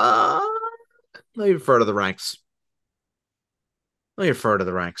 Uh, let me refer to the ranks. Let me refer to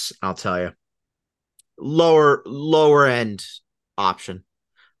the ranks. I'll tell you. Lower end option.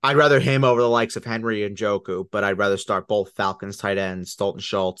 I'd rather him over the likes of Henry and Joku, but I'd rather start both Falcons tight ends, Dalton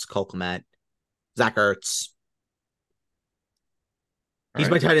Schultz, Cole Kmet, Zach Ertz. All He's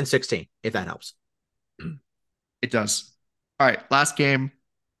my right, tight end 16, if that helps. it does. All right, last game.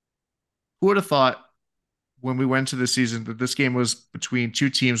 Who would have thought when we went to the season that this game was between two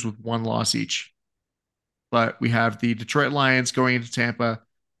teams with one loss each? But we have the Detroit Lions going into Tampa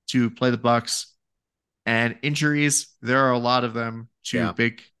to play the Bucks, and injuries. There are a lot of them Yeah.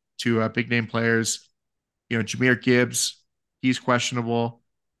 to big name players. Jahmyr Gibbs, he's questionable.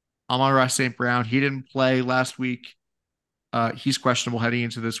 Amon-Ra St. Brown, he didn't play last week. He's questionable heading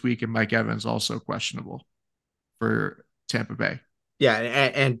into this week, and Mike Evans also questionable for Tampa Bay. Yeah,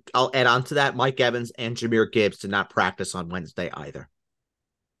 and I'll add on to that. Mike Evans and Jahmyr Gibbs did not practice on Wednesday either.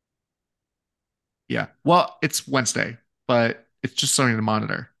 Yeah. Well, it's Wednesday, but it's just something to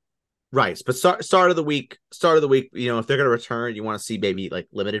monitor. Right, but start of the week. If they're going to return, you want to see maybe like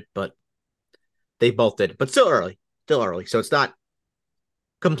limited, but they both did. But still early. So it's not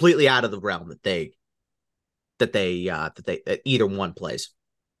completely out of the realm that either one plays.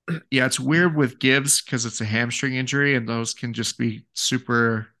 Yeah, it's weird with Gibbs because it's a hamstring injury, and those can just be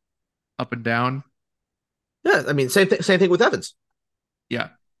super up and down. Yeah, I mean same thing with Evans. Yeah, Same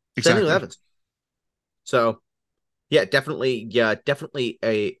thing with exactly. Evans. So definitely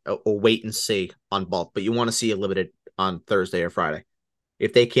a wait and see on both. But you want to see a limited on Thursday or Friday.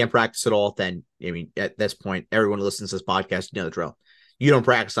 If they can't practice at all, then I mean, at this point, everyone who listens to this podcast, you know the drill. You don't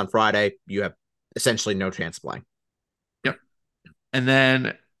practice on Friday, you have essentially no chance of playing. Yep. And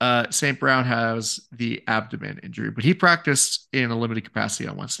then St. Brown has the abdomen injury, but he practiced in a limited capacity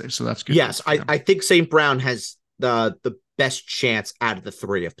on Wednesday, so that's good news Yes, for I, him. I think St. Brown has the best chance out of the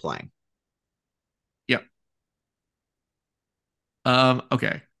three of playing. Yep.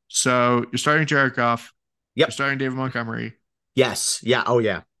 Okay. So you're starting Jared Goff, you're Yep. starting David Montgomery, Yes. Yeah. Oh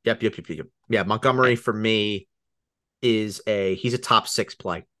yeah. Yep. Yeah. Montgomery for me he's a top six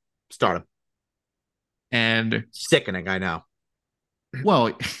play. Start him. and Sickening, I know.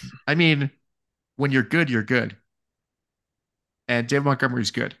 well, I mean, when you're good, you're good, and David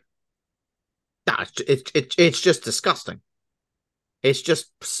Montgomery's good. No, it's just disgusting.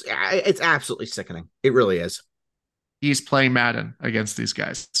 It's absolutely sickening. It really is. He's playing Madden against these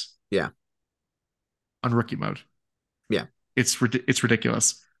guys Yeah. on rookie mode. Yeah. It's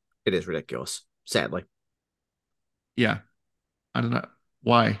ridiculous. It is ridiculous. Sadly. Yeah, I don't know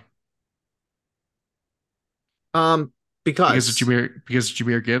why. Um, Because of because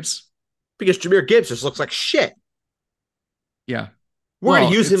Jameer Gibbs. because Jameer Gibbs just looks like shit. Yeah. We're gonna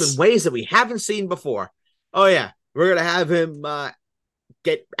Well, use him in it's ways that we haven't seen before. Oh yeah, we're gonna have him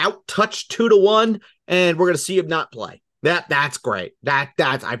get out touched 2-1, and we're gonna see him not play. That's great.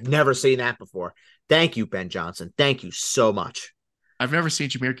 That's I've never seen that before. Thank you, Ben Johnson. Thank you so much, I've never seen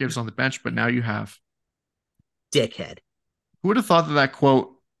Jameer Gibbs on the bench, but now you have. dickhead. Who would have thought that that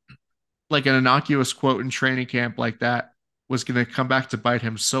quote, like an innocuous quote in training camp like that, was going to come back to bite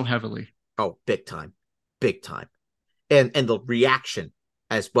him so heavily? Oh, big time, big time. And the reaction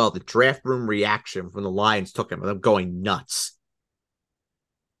as well, the draft room reaction from the Lions took him, them going nuts.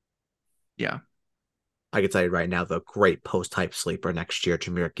 Yeah. I can tell you right now, the great post hype sleeper next year,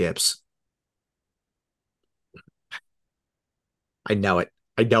 Jameer Gibbs. I know it.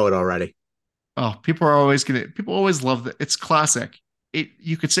 I know it already. Oh, people always love that. It's classic.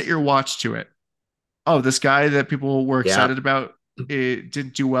 You could set your watch to it. Oh, this guy that people were Yeah. excited about, it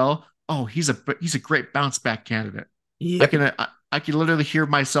didn't do well. Oh, he's a great bounce back candidate. I Yep. can I can literally hear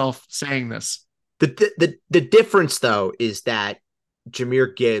myself saying this. The difference though is that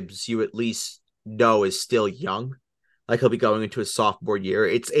Jameer Gibbs, you at least know, is still young. Like he'll be going into his sophomore year.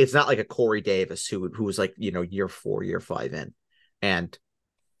 It's not like a Corey Davis who was like, year 4, year 5 in. And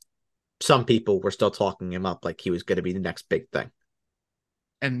some people were still talking him up like he was going to be the next big thing.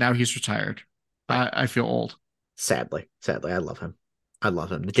 And now he's retired. Right. I feel old. Sadly, I love him. I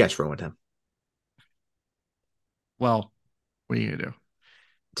love him. The Jets ruined him. Well, what are you gonna do?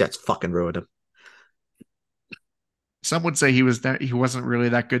 Jets fucking ruined him. Some would say he wasn't really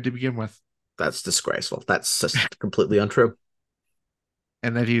that good to begin with, That's disgraceful. That's just completely untrue.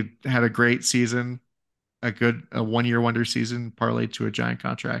 and that he had a great season, a 1 year wonder season, parlayed to a giant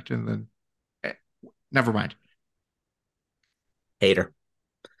contract, and then eh, never mind. Hater.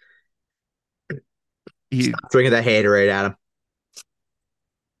 He Stop drinking that haterade at him.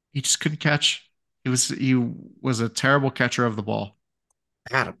 he just couldn't catch. He was a terrible catcher of the ball.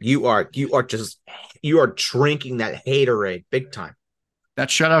 Adam, you are drinking that haterade big time. That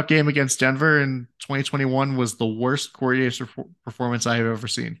shutout game against Denver in 2021 was the worst Corey Davis performance I have ever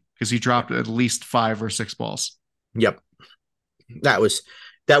seen because he Yeah. dropped at least 5 or 6 balls. Yep. That was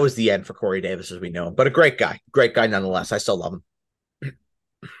the end for Corey Davis as we know him. But a great guy nonetheless. I still love him.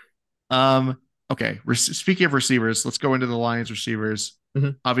 Um, okay. Speaking of receivers, let's go into the Lions receivers.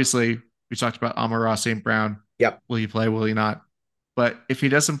 Mhm. Obviously, we talked about Amon-Ra St. Brown. Yep. Will he play? Will he not? But if he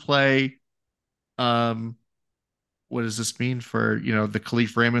doesn't play, um, what does this mean for the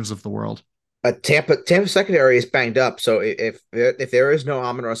Khalif Raymonds of the world? Tampa secondary is banged up, so if there is no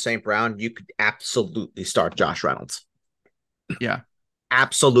Amon-Ra St. Brown, you could absolutely start Josh Reynolds. Yeah.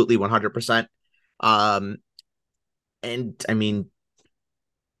 Absolutely 100%. Um, and I mean,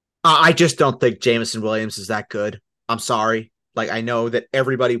 I just don't think Jameson Williams is that good. I'm sorry. Like I know that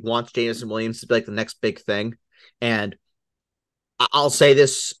everybody wants Jameson Williams to be like the next big thing, and I'll say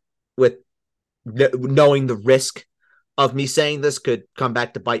this with knowing the risk of me saying this could come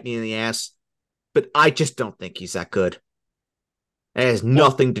back to bite me in the ass, but I just don't think he's that good. It has Well,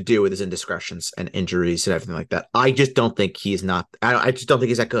 nothing to do with his indiscretions and injuries and everything like that. I just don't think he's not. I just don't think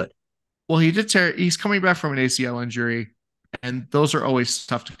he's that good. well, he did tear. He's coming back from an ACL injury, and those are always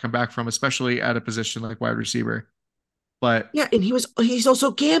tough to come back from, especially at a position like wide receiver. But Yeah, and he's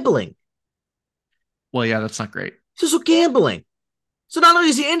also gambling. well, yeah, that's not great. He's also gambling. So not only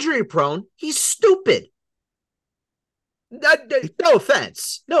is he injury prone, he's stupid. No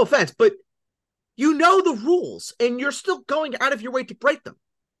offense, but You know the rules, and you're still going out of your way to break them.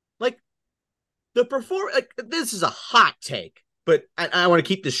 Like the perform, like this is a hot take, but I want to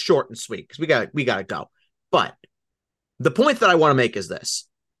keep this short and sweet because we gotta go. But the point that I want to make is this: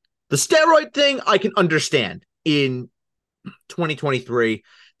 the steroid thing I can understand in 2023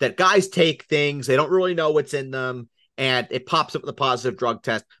 that guys take things they don't really know what's in them, and it pops up with a positive drug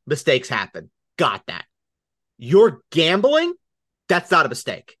test. Mistakes happen. Got that. You're gambling. That's not a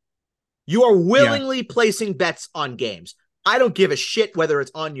mistake. You are Yeah. willingly placing bets on games. I don't give a shit whether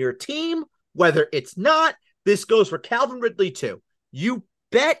it's on your team, whether it's not. This goes for Calvin Ridley too. You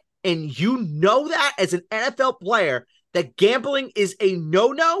bet and you know that as an NFL player that gambling is a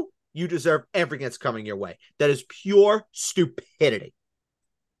no-no, you deserve everything that's coming your way. That is pure stupidity.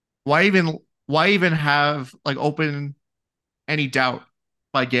 Why even have like open any doubt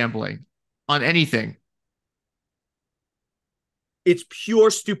by gambling on anything? It's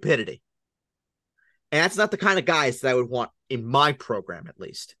pure stupidity. And that's not the kind of guys that I would want in my program, at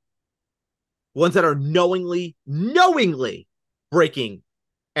least. Ones that are knowingly breaking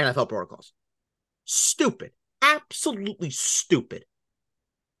NFL protocols. Stupid. Absolutely stupid.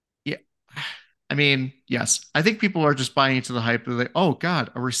 Yeah. I mean, yes. I think people are just buying into the hype of like, oh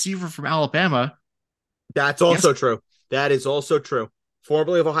God, a receiver from Alabama. That's Yes. also true. That is also true.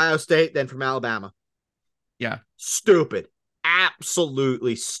 Formerly of Ohio State, then from Alabama. Yeah. Stupid.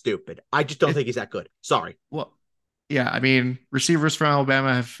 Absolutely stupid. I just don't It think he's that good. Sorry. well, yeah, I mean, receivers from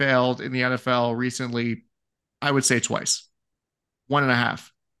Alabama have failed in the NFL recently, I would say twice. One and a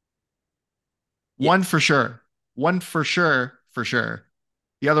half. Yeah. One for sure. One for sure.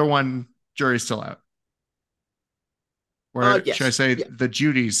 The other one, jury's still out. Or should I Yes. say Yeah. the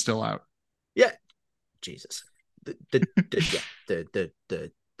Judy's still out? Yeah. Jesus. The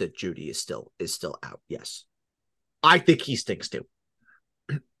Judy is still out. Yes. I think he stinks too.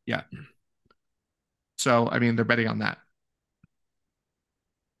 Yeah. So, I mean, they're betting on that.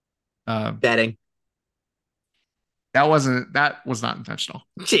 Um, Betting. that was not intentional.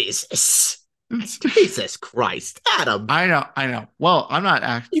 Jesus. Jesus Christ. Adam. I know. Well,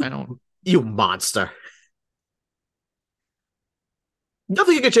 I You don't, you monster.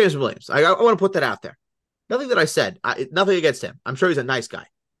 Nothing against James Williams. I want to put that out there. Nothing that I said. Nothing against him. I'm sure he's a nice guy.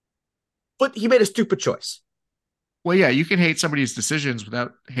 But he made a stupid choice. well, yeah, you can hate somebody's decisions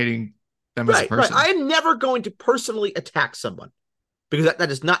without hating them as a Right, right. person. I am never going to personally attack someone because that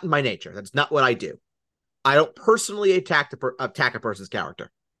is not in my nature. That's not what I do. I don't personally attack a person's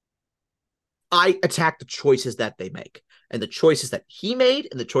character. I attack the choices that they make. And the choices that he made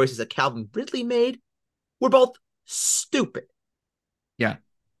and the choices that Calvin Ridley made were both stupid. Yeah,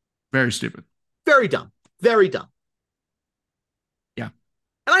 very stupid. Very dumb. Very dumb. Yeah.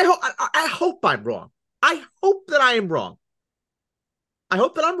 And I hope I'm wrong. I hope that I am wrong. I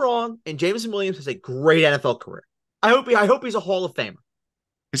hope that I'm wrong and Jameson Williams has a great NFL career. I hope he's a Hall of Famer.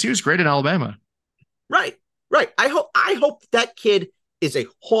 Because he was great in Alabama. Right. Right. I hope that kid is a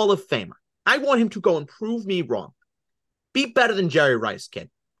Hall of Famer. I want him to go and prove me wrong. Be better than Jerry Rice, kid.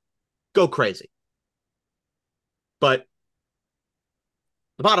 Go crazy. But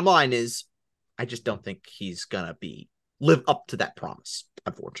the bottom line is I just don't think he's gonna be live up to that promise,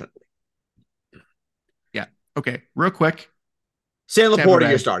 unfortunately. Yeah. Okay. Real quick. Sam Tampa Laporta, you're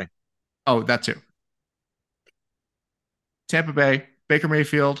Bay. starting. Oh, that too. Tampa Bay. Baker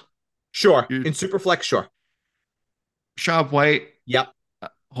Mayfield. Sure. You, In Superflex, sure. Rashad White. Yep.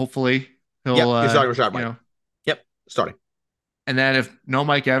 Hopefully he'll, Yep. You're starting Rashad you White. know, Yep. Starting. and then if no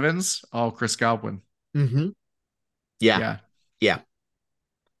Mike Evans, oh, Chris Godwin. Mm-hmm. Yeah. Yeah. Yeah.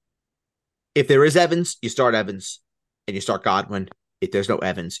 If there is Evans, you start Evans and you start Godwin. If there's no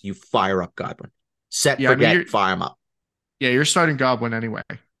Evans, you fire up Godwin. Set, Yeah. I mean, forget, fire him up. you're starting Godwin anyway.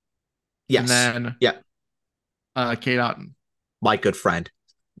 And Yes. then Yeah. Kate Otten. My good friend,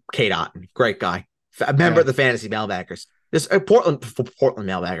 Kate Otten. Great guy. A member Yeah. of the Fantasy Mailbaggers. This Portland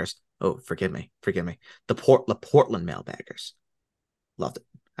Mailbaggers. Oh, forgive me. Forgive me. The Portland Mailbaggers. Loved it.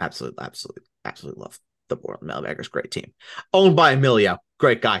 Absolutely loved the Portland Mailbaggers. Great team. Owned by Emilio.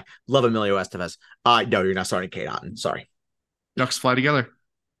 Great guy. Love Emilio Estevez. No, you're not starting Kate Otten. Sorry. Ducks fly together.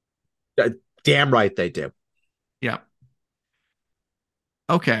 Uh, Damn right they do. Yeah.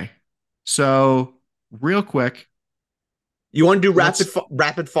 Okay. So real quick, You want to do rapid let's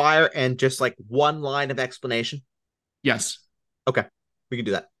rapid fire and just like one line of explanation? yes. Okay, we can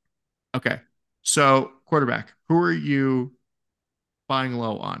do that. Okay. So quarterback, who are you buying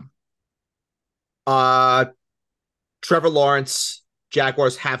low on? Uh, Trevor Lawrence.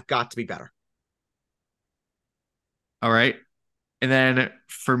 Jaguars have got to be better. All right. And then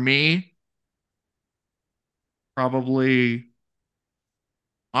for me, probably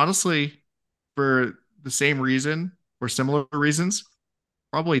honestly, for the same reason or similar reasons,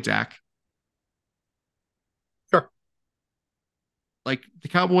 probably Dak. Sure. Like the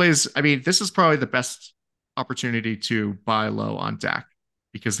Cowboys, I mean, this is probably the best opportunity to buy low on Dak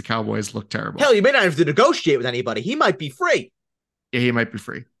because the Cowboys look terrible. Hell, you may not have to negotiate with anybody. He might be free. Yeah, he might be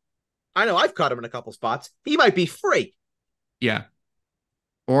free. I know I've caught him in a couple spots. He might be free. Yeah.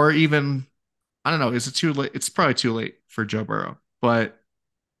 Or even, I don't know, is it too late? It's probably too late for Joe Burrow, but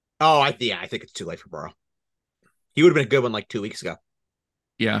Oh, I think it's too late for Burrow. He would have been a good one like 2 weeks ago.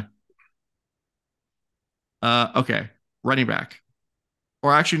 yeah. Okay. Running back.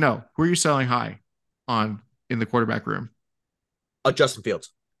 Or actually, no. Who are you selling high on in the quarterback room? Justin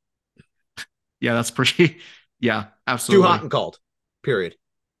Fields. Yeah, that's pretty. Yeah, Too hot absolutely. and cold. Period.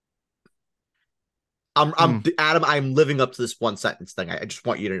 Hmm. Adam. I'm living up to this one sentence thing. I just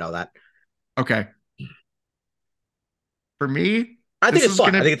want you to know that. Okay. For me, I think this it's is fun.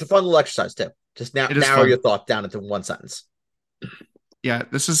 I gonna. think it's a fun little exercise too. Just It is narrow your fun. thought down into one sentence. Yeah,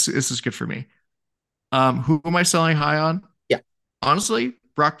 this is good for me. Who am I selling high on? Yeah, Honestly,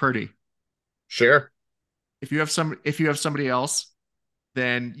 Brock Purdy. sure. If you have somebody else,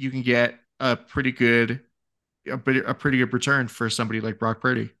 then you can get a pretty good return for somebody like Brock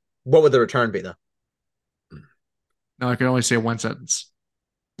Purdy. What would the return be though? Now I can only say one sentence.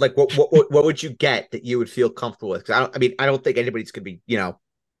 Like what would you get that you would feel comfortable with? Because I mean, I don't think anybody's gonna be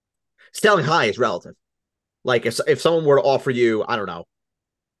selling high is relative. Like if someone were to offer you, I don't know,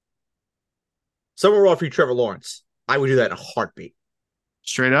 someone were to offer you Trevor Lawrence, I would do that in a heartbeat.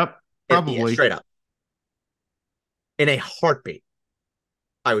 Straight up, Yeah, probably. straight up, in a heartbeat,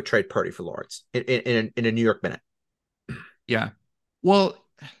 I would trade Purdy for Lawrence in a New York minute. Yeah. Well,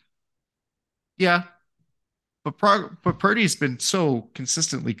 yeah, but Purdy's been so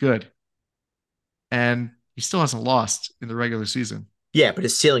consistently good, and he still hasn't lost in the regular season. Yeah, but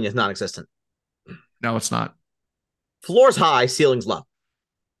his ceiling is non-existent. No, it's not. Floor's high, ceiling's low.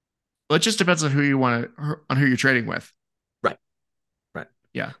 Well, it just depends on who you're trading with. Right, right.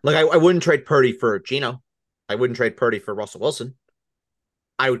 Yeah, Like I wouldn't trade Purdy for Gino. I wouldn't trade Purdy for Russell Wilson.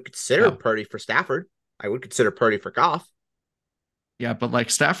 I would consider no, Purdy for Stafford. I would consider Purdy for Goff. yeah, but like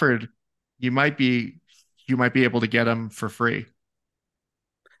Stafford, you might be you might be able to get him for free.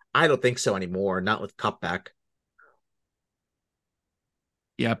 I don't think so anymore. Not with Cutback.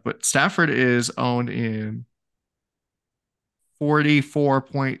 Yeah, but Stafford is owned in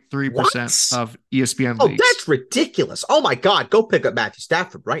 44.3% What? of ESPN Oh, leagues. that's ridiculous. Oh my God. Go pick up Matthew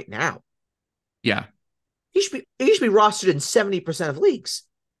Stafford right now. Yeah, He should be rostered in 70% of leagues.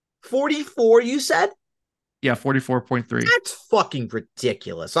 44, you said? yeah, 44.3. That's fucking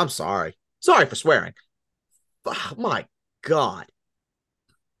ridiculous. I'm sorry. Sorry for swearing. Oh, my God.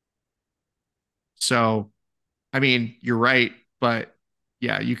 So, I mean, you're right, but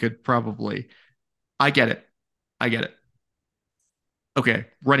yeah, you could probably. I get it. I get it. Okay,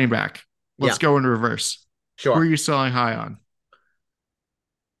 running back. Let's Yeah, go in reverse. Who are sure. you selling high on?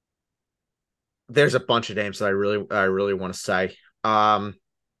 There's a bunch of names that I really want to say. Um,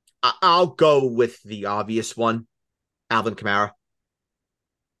 I'll go with the obvious one, Alvin Kamara.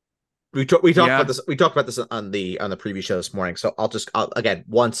 We talked about Yeah, this. We talked about this on the previous show this morning. So again,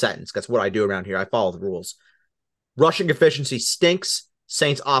 one sentence. That's what I do around here. I follow the rules. Rushing efficiency stinks.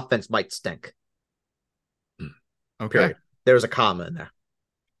 Saints offense might stink. okay. Period. There's a comma in there.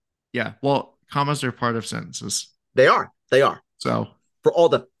 Yeah, well, commas are part of sentences. They are. They are. So, For all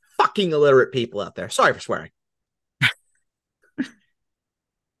the fucking illiterate people out there. Sorry for swearing.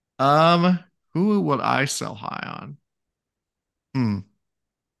 um, who would I sell high on? Hmm.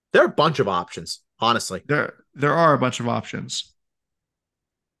 There are a bunch of options, honestly. There are a bunch of options.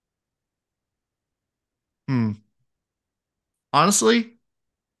 Hmm. Honestly,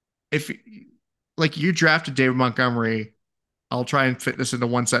 if like you drafted David Montgomery, I'll try and fit this into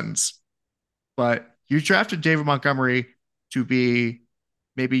one sentence. But you drafted David Montgomery to be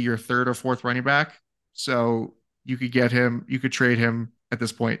maybe your third or fourth running back. So you could trade him at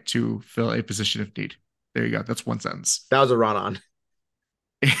this point to fill a position of need. There you go. That's one sentence. That was a run on.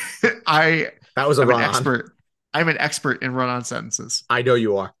 I That was a am an run on. expert. I'm an expert in run-on sentences. I know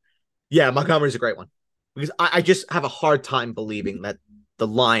you are. Yeah, Montgomery's a great one because I just have a hard time believing that the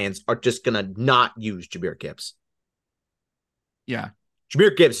Lions are just gonna not use Jameer Gibbs. Yeah.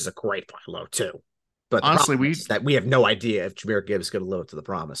 Jameer Gibbs is a great buy low too, but the Honestly, problem is that we have no idea if Jameer Gibbs is going to live up to the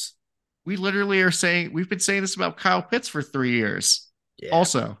promise. we literally are saying we've been saying this about Kyle Pitts for 3 years. Yeah.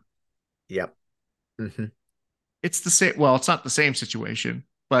 Also, Yep. Mm-hmm. it's the same. Well, it's not the same situation,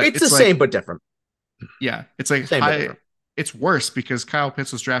 but It's the it's same like, but different. yeah, it's like Same but high. different. It's worse because Kyle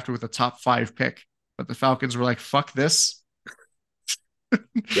Pitts was drafted with a top 5 pick, but the Falcons were like, fuck this.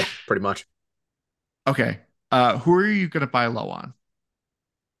 Yeah, pretty much. Okay. Who are you going to buy low on?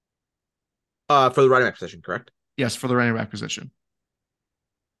 For the running back position, correct? Yes, for the running back position.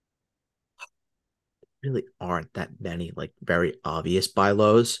 Really aren't that many like very obvious buy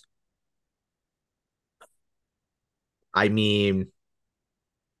lows. I mean,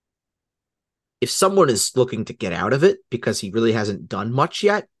 if someone is looking to get out of it because he really hasn't done much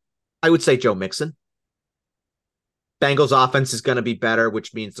yet, I would say Joe Mixon. Bengals offense is going to be better,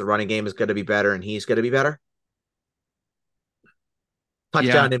 which means the running game is going to be better and he's going to be better. Yeah,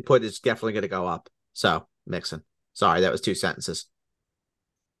 Touchdown input is definitely going to go up. So, Mixon. Sorry, that was two sentences.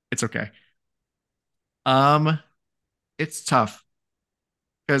 it's okay. Um, it's tough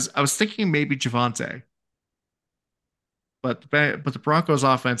because I was thinking maybe Javante, but the Broncos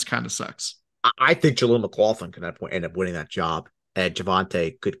offense kind of sucks. I think Jaleel McLaughlin could end up winning that job, and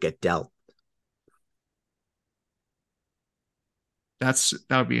Javante could get dealt. That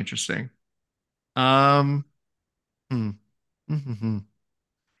would be interesting. Um, hmm. Mm-hmm.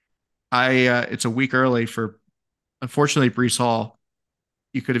 I It's a week early for unfortunately Brees Hall.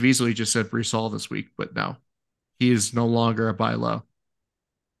 You could have easily just said Brees Hall this week, but no, he is no longer a buy low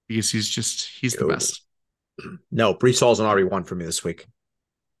because he's the No, best. no, Brees Hall's an RB1 for me this week.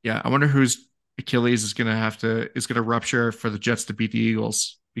 Yeah, I wonder whose Achilles is gonna rupture for the Jets to beat the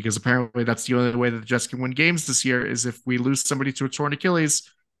Eagles because apparently that's the only way that the Jets can win games this year is if we lose somebody to a torn Achilles,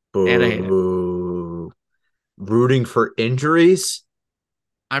 and I hate it. Boo. Rooting for injuries?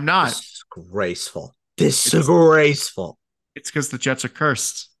 I'm not. Disgraceful. It's Disgraceful. it's because the Jets are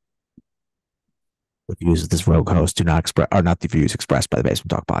cursed. The views of this rogue host do not express are not the views expressed by the Basement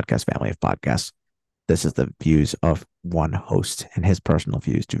Talk Podcast family of podcasts. This is the views of one host, and his personal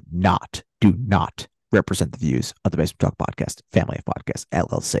views do not represent the views of the Basement Talk Podcast family of podcasts,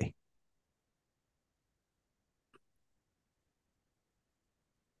 LLC.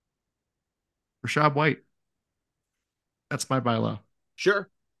 Rashad White, that's my buy low. Sure.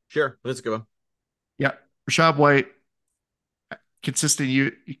 Sure. Let's go. Yeah, Rashad White, consistent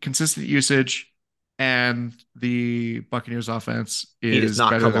usage, and the Buccaneers offense He does is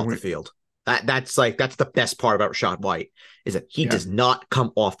not better come than off the we. field. That's the best part about Rashad White is that he Yeah, does not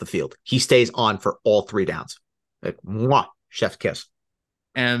come off the field. He stays on for all three downs. Like mwah, chef's kiss.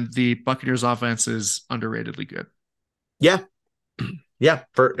 and the Buccaneers offense is underratedly good. Yeah, yeah.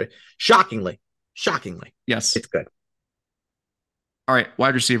 For shockingly, Yes. it's good. All right,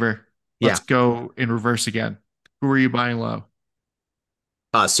 wide receiver. Let's Yeah. go in reverse again. Who are you buying low?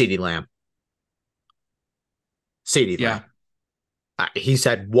 CeeDee Lamb. CeeDee Lamb. Yeah, He's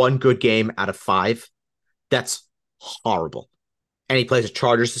had one good game out of five. That's horrible. And he plays the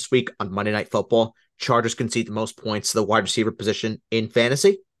Chargers this week on Monday Night Football. Chargers concede the most points to the wide receiver position in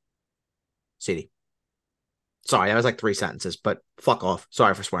fantasy. CeeDee. Sorry, that was like three sentences, but fuck off.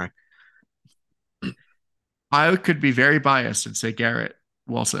 Sorry for swearing. I could be very biased and say Garrett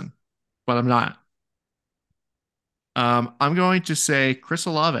Wilson, but I'm not. I'm going to say Chris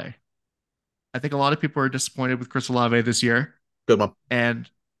Olave. I think a lot of people are disappointed with Chris Olave this year, Good one. and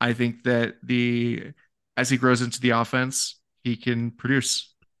I think that the as he grows into the offense, he can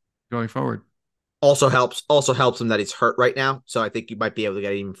produce going forward. Also helps him that he's hurt right now. So I think you might be able to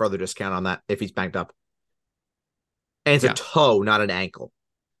get even further discount on that if he's banged up. And it's a Yeah, toe, not an ankle.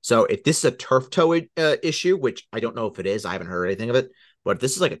 So if this is a turf toe issue, which I don't know if it is, I haven't heard anything of it. But if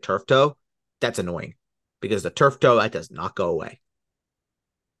this is like a turf toe, that's annoying because the turf toe that does not go away.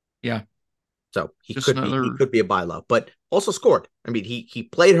 yeah, So he just could be he another. could be a buy low, but also scored. I mean, he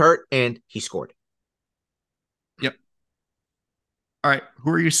played hurt and he scored. Yep. All right, who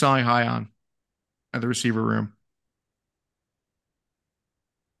are you selling high on at the receiver room?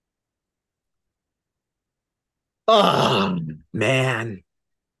 Oh man,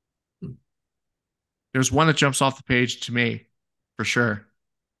 There's one that jumps off the page to me, for sure.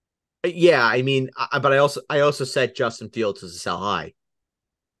 yeah. I mean, but I also said Justin Fields is a sell high.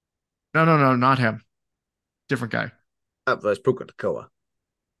 No, no, no, not him. Different guy. There's Puka Nakua.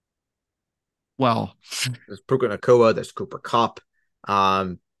 Well, There's Puka Nakua. There's Cooper Kupp.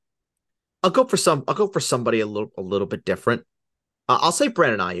 Um, I'll go for somebody a little bit different. I'll say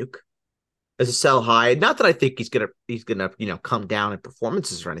Brandon Ayuk as a sell high. Not that I think he's gonna come down in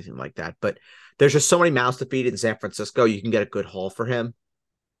performances or anything like that, but there's just so many mouths to feed in San Francisco. You can get a good haul for him.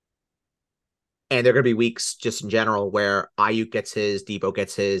 And there are going to be weeks just in general where Ayuk gets his, Debo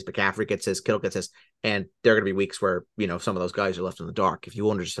gets his, McCaffrey gets his, Kittle gets his. And there are going to be weeks where, some of those guys are left in the dark. If you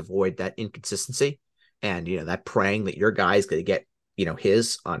want to just avoid that inconsistency and, that praying that your guy is going to get,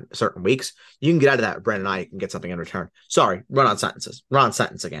 his on certain weeks, you can get out of that with Brandon Ayuk and get something in return. Sorry, run on sentences. Run on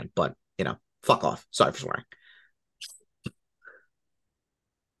sentence again, but, fuck off. Sorry for swearing.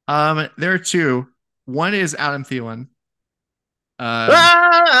 there are two. One is Adam Thielen. Um,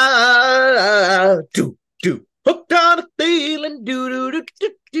 Do hooked on a feeling. Do.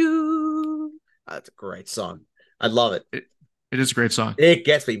 That's a great song. I love it. it, it is a great song. It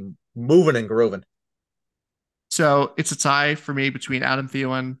gets me moving and grooving. So it's a tie for me between Adam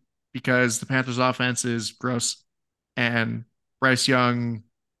Thielen because the Panthers offense is gross and Bryce Young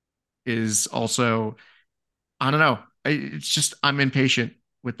is also, I don't know. It's just, I'm impatient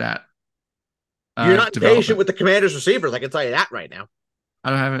with that You're not patient development. with the Commanders receivers. I can tell you that right now. I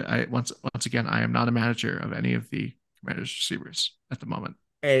don't have it. Once again, I am not a manager of any of the Commanders receivers at the moment.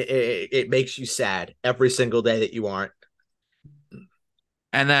 It makes you sad every single day that you aren't.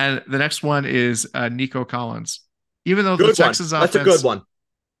 And then the next one is Nico Collins. Even though the Good one. Texans That's a good offense, one.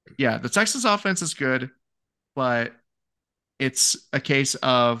 yeah, the Texans offense is good, but it's a case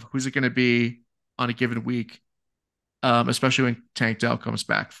of who's it going to be on a given week, especially when Tank Dell comes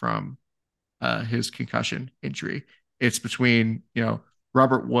back from his concussion injury. It's between,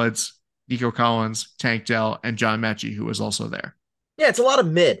 Robert Woods, Nico Collins, Tank Dell, and John Mechie, who was also there. Yeah, it's a lot of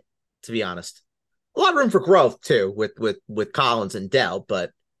mid, to be honest. A lot of room for growth too with Collins and Dell,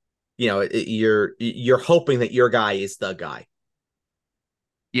 but you're hoping that your guy is the guy.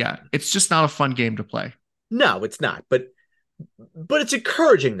 Yeah, it's just not a fun game to play. No, it's not. But it's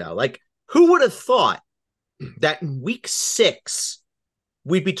encouraging though. Like, who would have thought that in week 6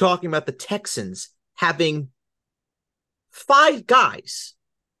 we'd be talking about the Texans having 5 guys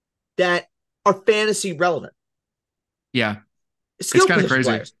that are fantasy relevant, Yeah, it's skill kind of position crazy.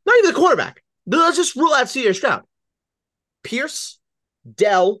 players, not even the quarterback. Let's just rule out CJ Stroud. Pierce,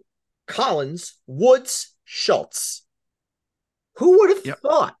 Dell, Collins, Woods, Schultz. Who would have Yep.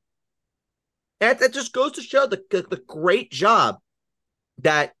 thought? And that just goes to show the great job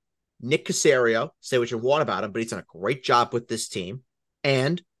that Nick Caserio, say what you want about him, but he's done a great job with this team.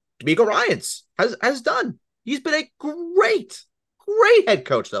 And D'Amico Ryans has done. He's been a great head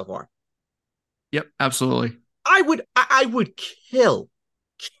coach so far. Yep, absolutely. I would kill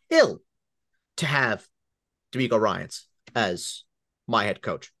to have D'Amico Ryans as my head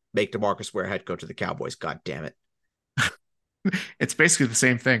coach. Make DeMarcus Ware head coach of the Cowboys. God damn it. It's basically the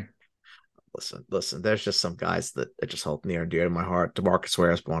same thing. Listen. There's just some guys that just hold near and dear to my heart. DeMarcus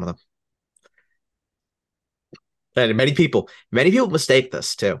Ware is one of them. And many people mistake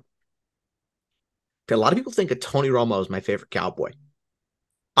this too. A lot of people think that Tony Romo is my favorite Cowboy.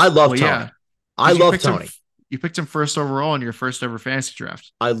 I love Well, Tony. yeah, I because love Tony. you picked him first overall in your first ever fantasy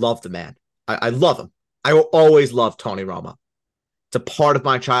draft. I love the man. I love him. I will always love Tony Romo. It's a part of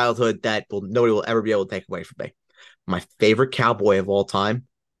my childhood that nobody will ever be able to take away from me. My favorite Cowboy of all time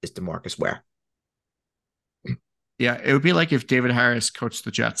is DeMarcus Ware. Yeah, it would be like if David Harris coached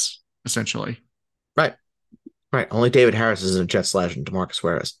the Jets, essentially. Right. Right. Only David Harris is a Jets legend. DeMarcus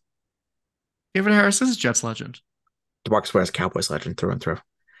Ware is. David Harris is a Jets legend. DeMarcus Ware is a Cowboys legend through and through.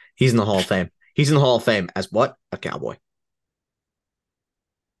 He's in the Hall of Fame. He's in the Hall of Fame as what? A Cowboy.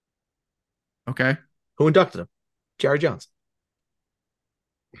 Okay. Who inducted him? Jerry Jones.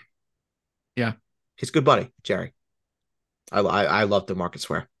 Yeah. He's a good buddy, Jerry. I love DeMarcus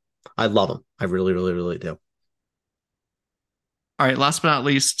Ware. I love him. I really, really, really do. All right. Last but not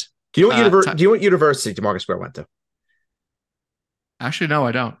least, Do you know what university DeMarcus Ware went to? actually, no,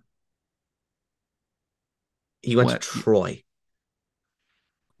 I don't. He went to What? Troy.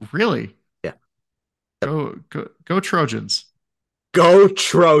 Really? Yeah. Go Trojans. Go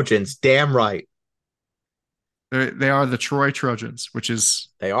Trojans. Damn right. They are the Troy Trojans, which is,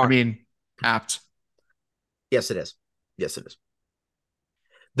 They I are. mean, apt. Yes, it is. Yes, it is.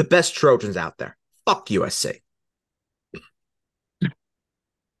 The best Trojans out there. Fuck USC.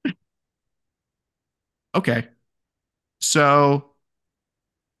 Okay. So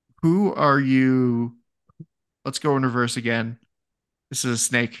who are you? Let's go in reverse again. This is a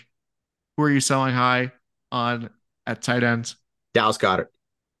snake. Who are you selling high on at tight ends? Dallas Goedert.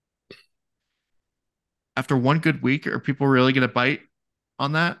 After one good week, are people really going to bite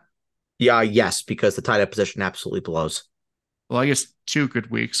on that? Yeah, yes, because the tight end position absolutely blows. Well, I guess 2 good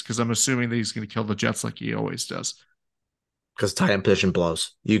weeks because I'm assuming that he's going to kill the Jets like he always does. Because the tight end position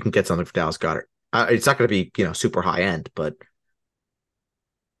blows. You can get something for Dallas Goedert. It's not going to be, super high end, but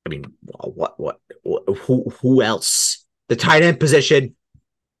I mean, who else? The tight end position.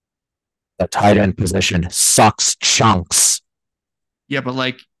 The tight end position sucks chunks. Yeah, but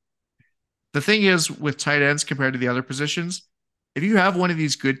like the thing is with tight ends compared to the other positions, if you have one of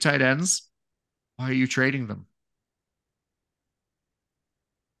these good tight ends, why are you trading them?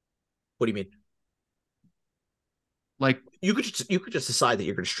 What do you mean? Like, You could just decide that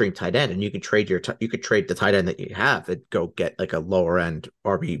you're going to stream tight end, and you could trade the tight end that you have and go get like a lower end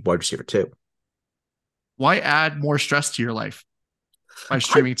RB wide receiver too. Why add more stress to your life by I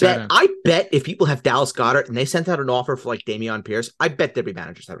streaming tight bet, ends? I bet if people have Dallas Goedert and they sent out an offer for like Dameon Pierce, I bet there'd be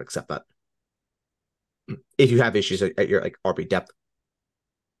managers that would accept that. If you have issues at your like RB depth.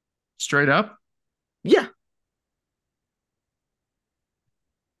 Straight up, Yeah,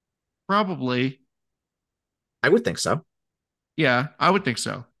 probably. I would think so. Yeah, I would think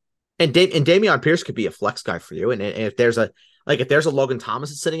so. And Dameon Pierce could be a flex guy for you. And if there's a if there's a Logan Thomas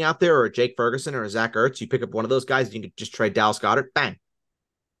that's sitting out there or a Jake Ferguson or a Zach Ertz, you pick up one of those guys and you can just trade Dallas Goedert. Bang.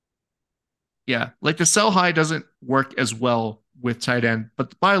 Yeah, like the sell high doesn't work as well with tight end, but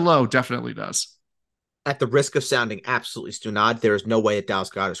the buy low definitely does. At the risk of sounding absolutely stunad, there is no way that Dallas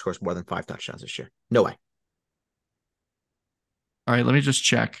Goedert scores more than 5 touchdowns this year. No way. All right, let me just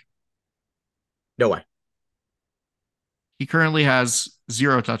check. No way. He currently has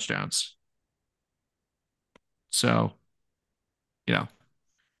 0 touchdowns. So, you know,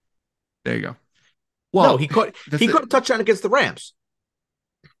 there you go. No, Well, the he th caught a touchdown against the Rams.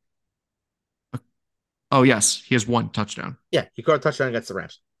 oh yes, he has 1 touchdown. Yeah, he caught a touchdown against the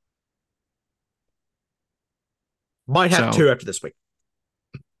Rams. Might have So 2 after this week,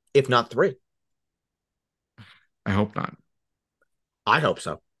 if not 3. I hope not. I hope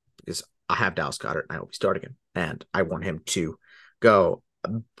so because I have Dallas Goedert and I will be starting him, and I want him to go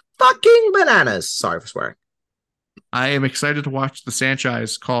fucking bananas. Sorry for swearing. I am excited to watch the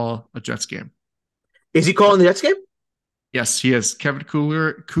Sanchez call a Jets game. Is he calling the Jets game? Yes, he is.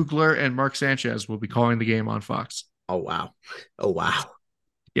 Kugler, and Mark Sanchez will be calling the game on Fox. Oh wow, oh wow.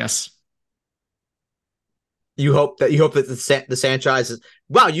 Yes. You hope that the Sanchez is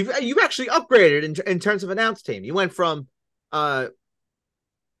wow. You've actually upgraded in terms of announce team. You went from uh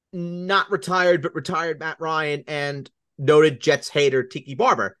not retired but retired Matt Ryan and noted Jets hater Tiki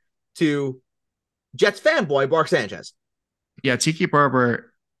Barber to Jets fanboy Mark Sanchez. Yeah, Tiki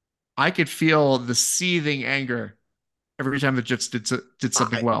Barber, I could feel the seething anger every time the Jets did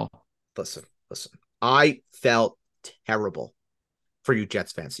something I well. listen. I felt terrible for you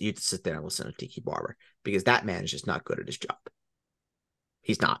Jets fans. You had to sit there and listen to Tiki Barber because that man is just not good at his job.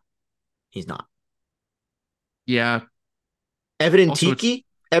 He's not. He's not. Yeah. Evan and Also, it's Tiki,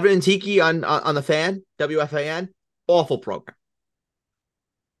 Evan and Tiki on the fan WFAN, awful program.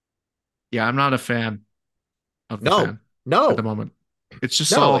 yeah, I'm not a fan of the No, fan at the no, moment. It's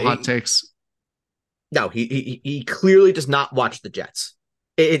just no. all hot takes. No, he clearly does not watch the Jets.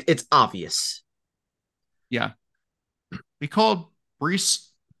 It's obvious. Yeah. We called Brees.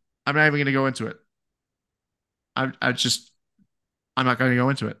 I'm not even going to go into it. I just I'm not going to go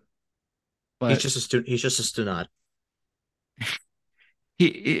into it. But He's just a stunad. he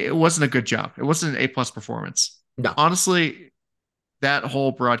it wasn't a good job. It wasn't an A+ performance. No, Honestly, that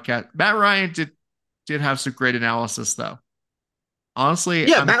whole broadcast, Matt Ryan did have some great analysis though. Honestly,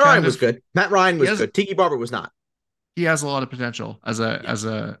 yeah, I'm Matt Ryan kind was of good. Matt Ryan he was has good. Tiki Barber was not. he has a lot of potential Yeah, as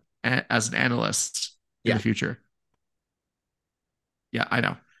an analyst in the yeah. future. Yeah, I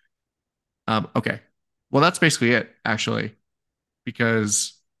know. Okay. Well, that's basically it actually,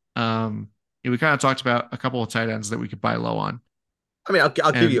 because we kind of talked about a couple of tight ends that we could buy low on. I mean, And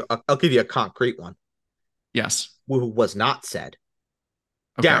I'll give you a concrete one. yes, Who was not said?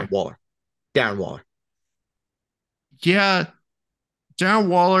 okay. Darren Waller. Darren Waller. Yeah, Darren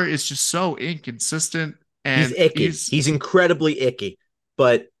Waller is just so inconsistent He's and icky. he's He's incredibly icky.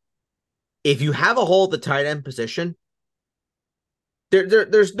 But if you have a hole at the tight end position,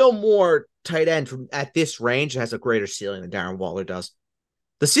 there's no more tight end from at this range that has a greater ceiling than Darren Waller does.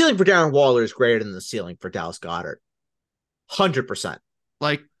 The ceiling for Darren Waller is greater than the ceiling for Dallas Goedert. 100%.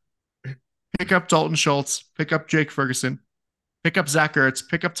 like pick up Dalton Schultz, pick up Jake Ferguson, pick up Zach Ertz,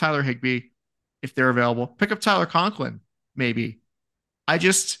 pick up Tyler Higbee if they're available, pick up Tyler Conklin, maybe. I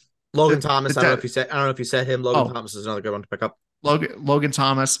just Logan the Thomas. I don't know if you said him. Logan oh Thomas is another good one to pick up. Logan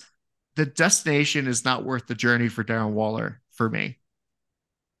Thomas. The destination is not worth the journey for Darren Waller for me,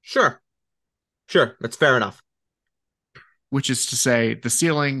 Sure. Sure. That's fair enough. which is to say the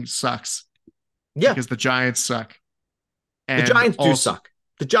ceiling sucks Yeah. because the Giants suck. The And Giants do also, suck.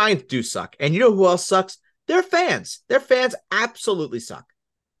 The Giants do suck. And you know who else sucks? Their fans. Their fans absolutely suck.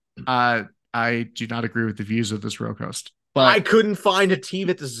 uh, I do not agree with the views of this row coast. I But couldn't find a team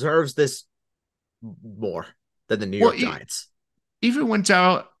that deserves this more than the New well, York Giants. even when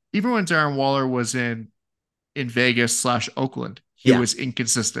Darren Waller was in Vegas/Oakland, he Yeah. was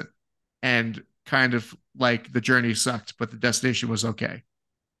inconsistent and kind of like the journey sucked, but the destination was okay.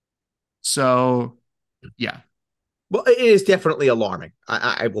 So yeah, Well, it is definitely alarming.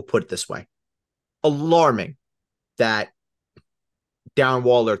 I will put it this way. Alarming that Darren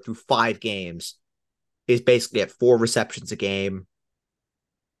Waller through 5 games is basically at 4 receptions a game,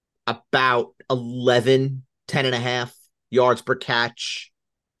 about 11, 10.5 yards per catch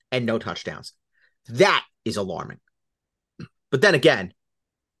and no touchdowns. That is alarming. But then again,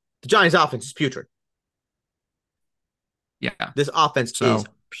 the Giants offense is putrid. Yeah. This offense is So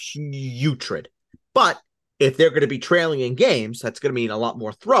putrid. But if they're going to be trailing in games, that's going to mean a lot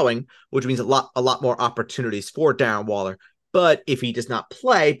more throwing, which means a lot more opportunities for Darren Waller. But if he does not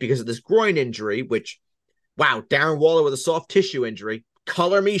play because of this groin injury, which, wow, Darren Waller with a soft tissue injury,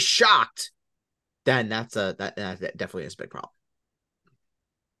 color me shocked, then that definitely is a big problem.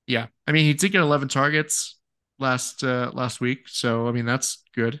 yeah, I mean, he did get 11 targets last week, so I mean that's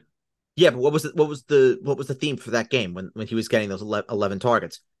good. Yeah, but what was the theme for that game when he was getting those 11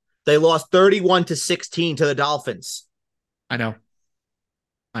 targets? They lost 31-16 to the Dolphins. I know,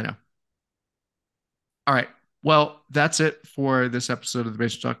 I know. All right, well, that's it for this episode of the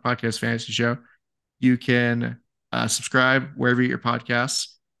Baseball Talk Podcast Fantasy Show. You can subscribe wherever you get your podcasts.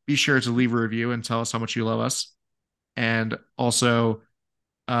 Be sure to leave a review and tell us how much you love us, and also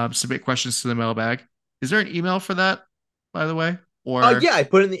submit questions to the mailbag. Is there an email for that, by the way? Or Yeah, I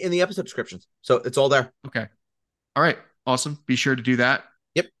put it in the episode descriptions, so it's all there. okay, all right, awesome. Be sure to do that.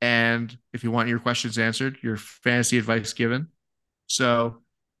 Yep. And if you want your questions answered, your fantasy advice given. So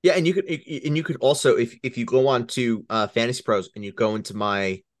Yeah, and you could also if you go on to Fantasy Pros and you go into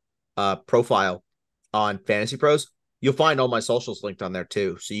my profile on Fantasy Pros, you'll find all my socials linked on there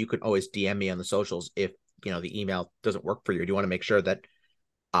too. So you can always DM me on the socials if the email doesn't work for you. Do you want to make sure that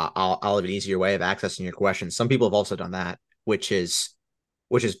I'll have an easier way of accessing your questions? Some people have also done that, which is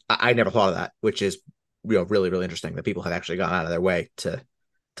I never thought of that, which is really really interesting that people have actually gone out of their way to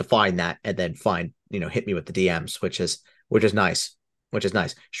find that and then hit me with the DMs, which is nice. Which is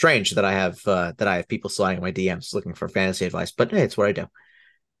nice. Strange that I have people sliding my DMs looking for fantasy advice, but hey, it's what I do.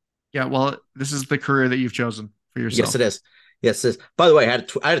 yeah, well, this is the career that you've chosen for Yes, it yourself. is. Yes, it is. By the way,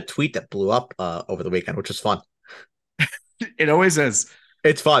 I had a tweet that blew up over the weekend, which was fun. It always is.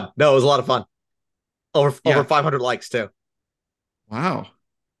 It's fun. No, it was a lot of fun. Over Yeah. 500 likes too. Wow.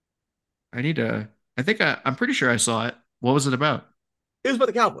 I need to. I think I'm pretty sure I saw it. What was it about? It was about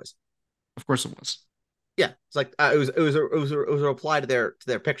the Cowboys. Of course it was. Yeah, it's like it was a reply to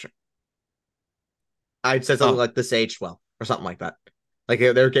their picture. I said something Oh, like "this aged well" or something like that. Like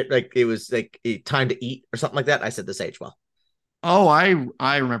they're getting like it was like time to eat or something like that. I said "this aged well." oh,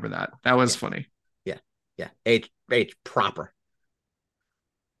 I remember that. That was Yeah, funny. yeah, yeah. Age proper.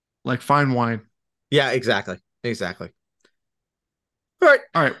 Like fine wine. Yeah, exactly. All right,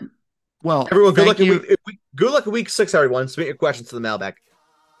 All right. Well, everyone. Good luck thank in you. week 6. Everyone, submit your questions to the mailbag.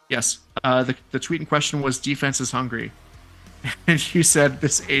 Yes. The tweet in question was defense is hungry, and you said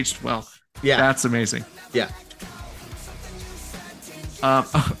this aged well. Yeah, That's amazing. yeah.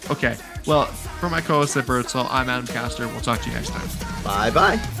 Okay. Well, for my co-host at Birdsall, I'm Adam Castor. We'll talk to you next time. Bye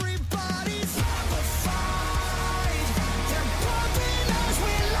bye.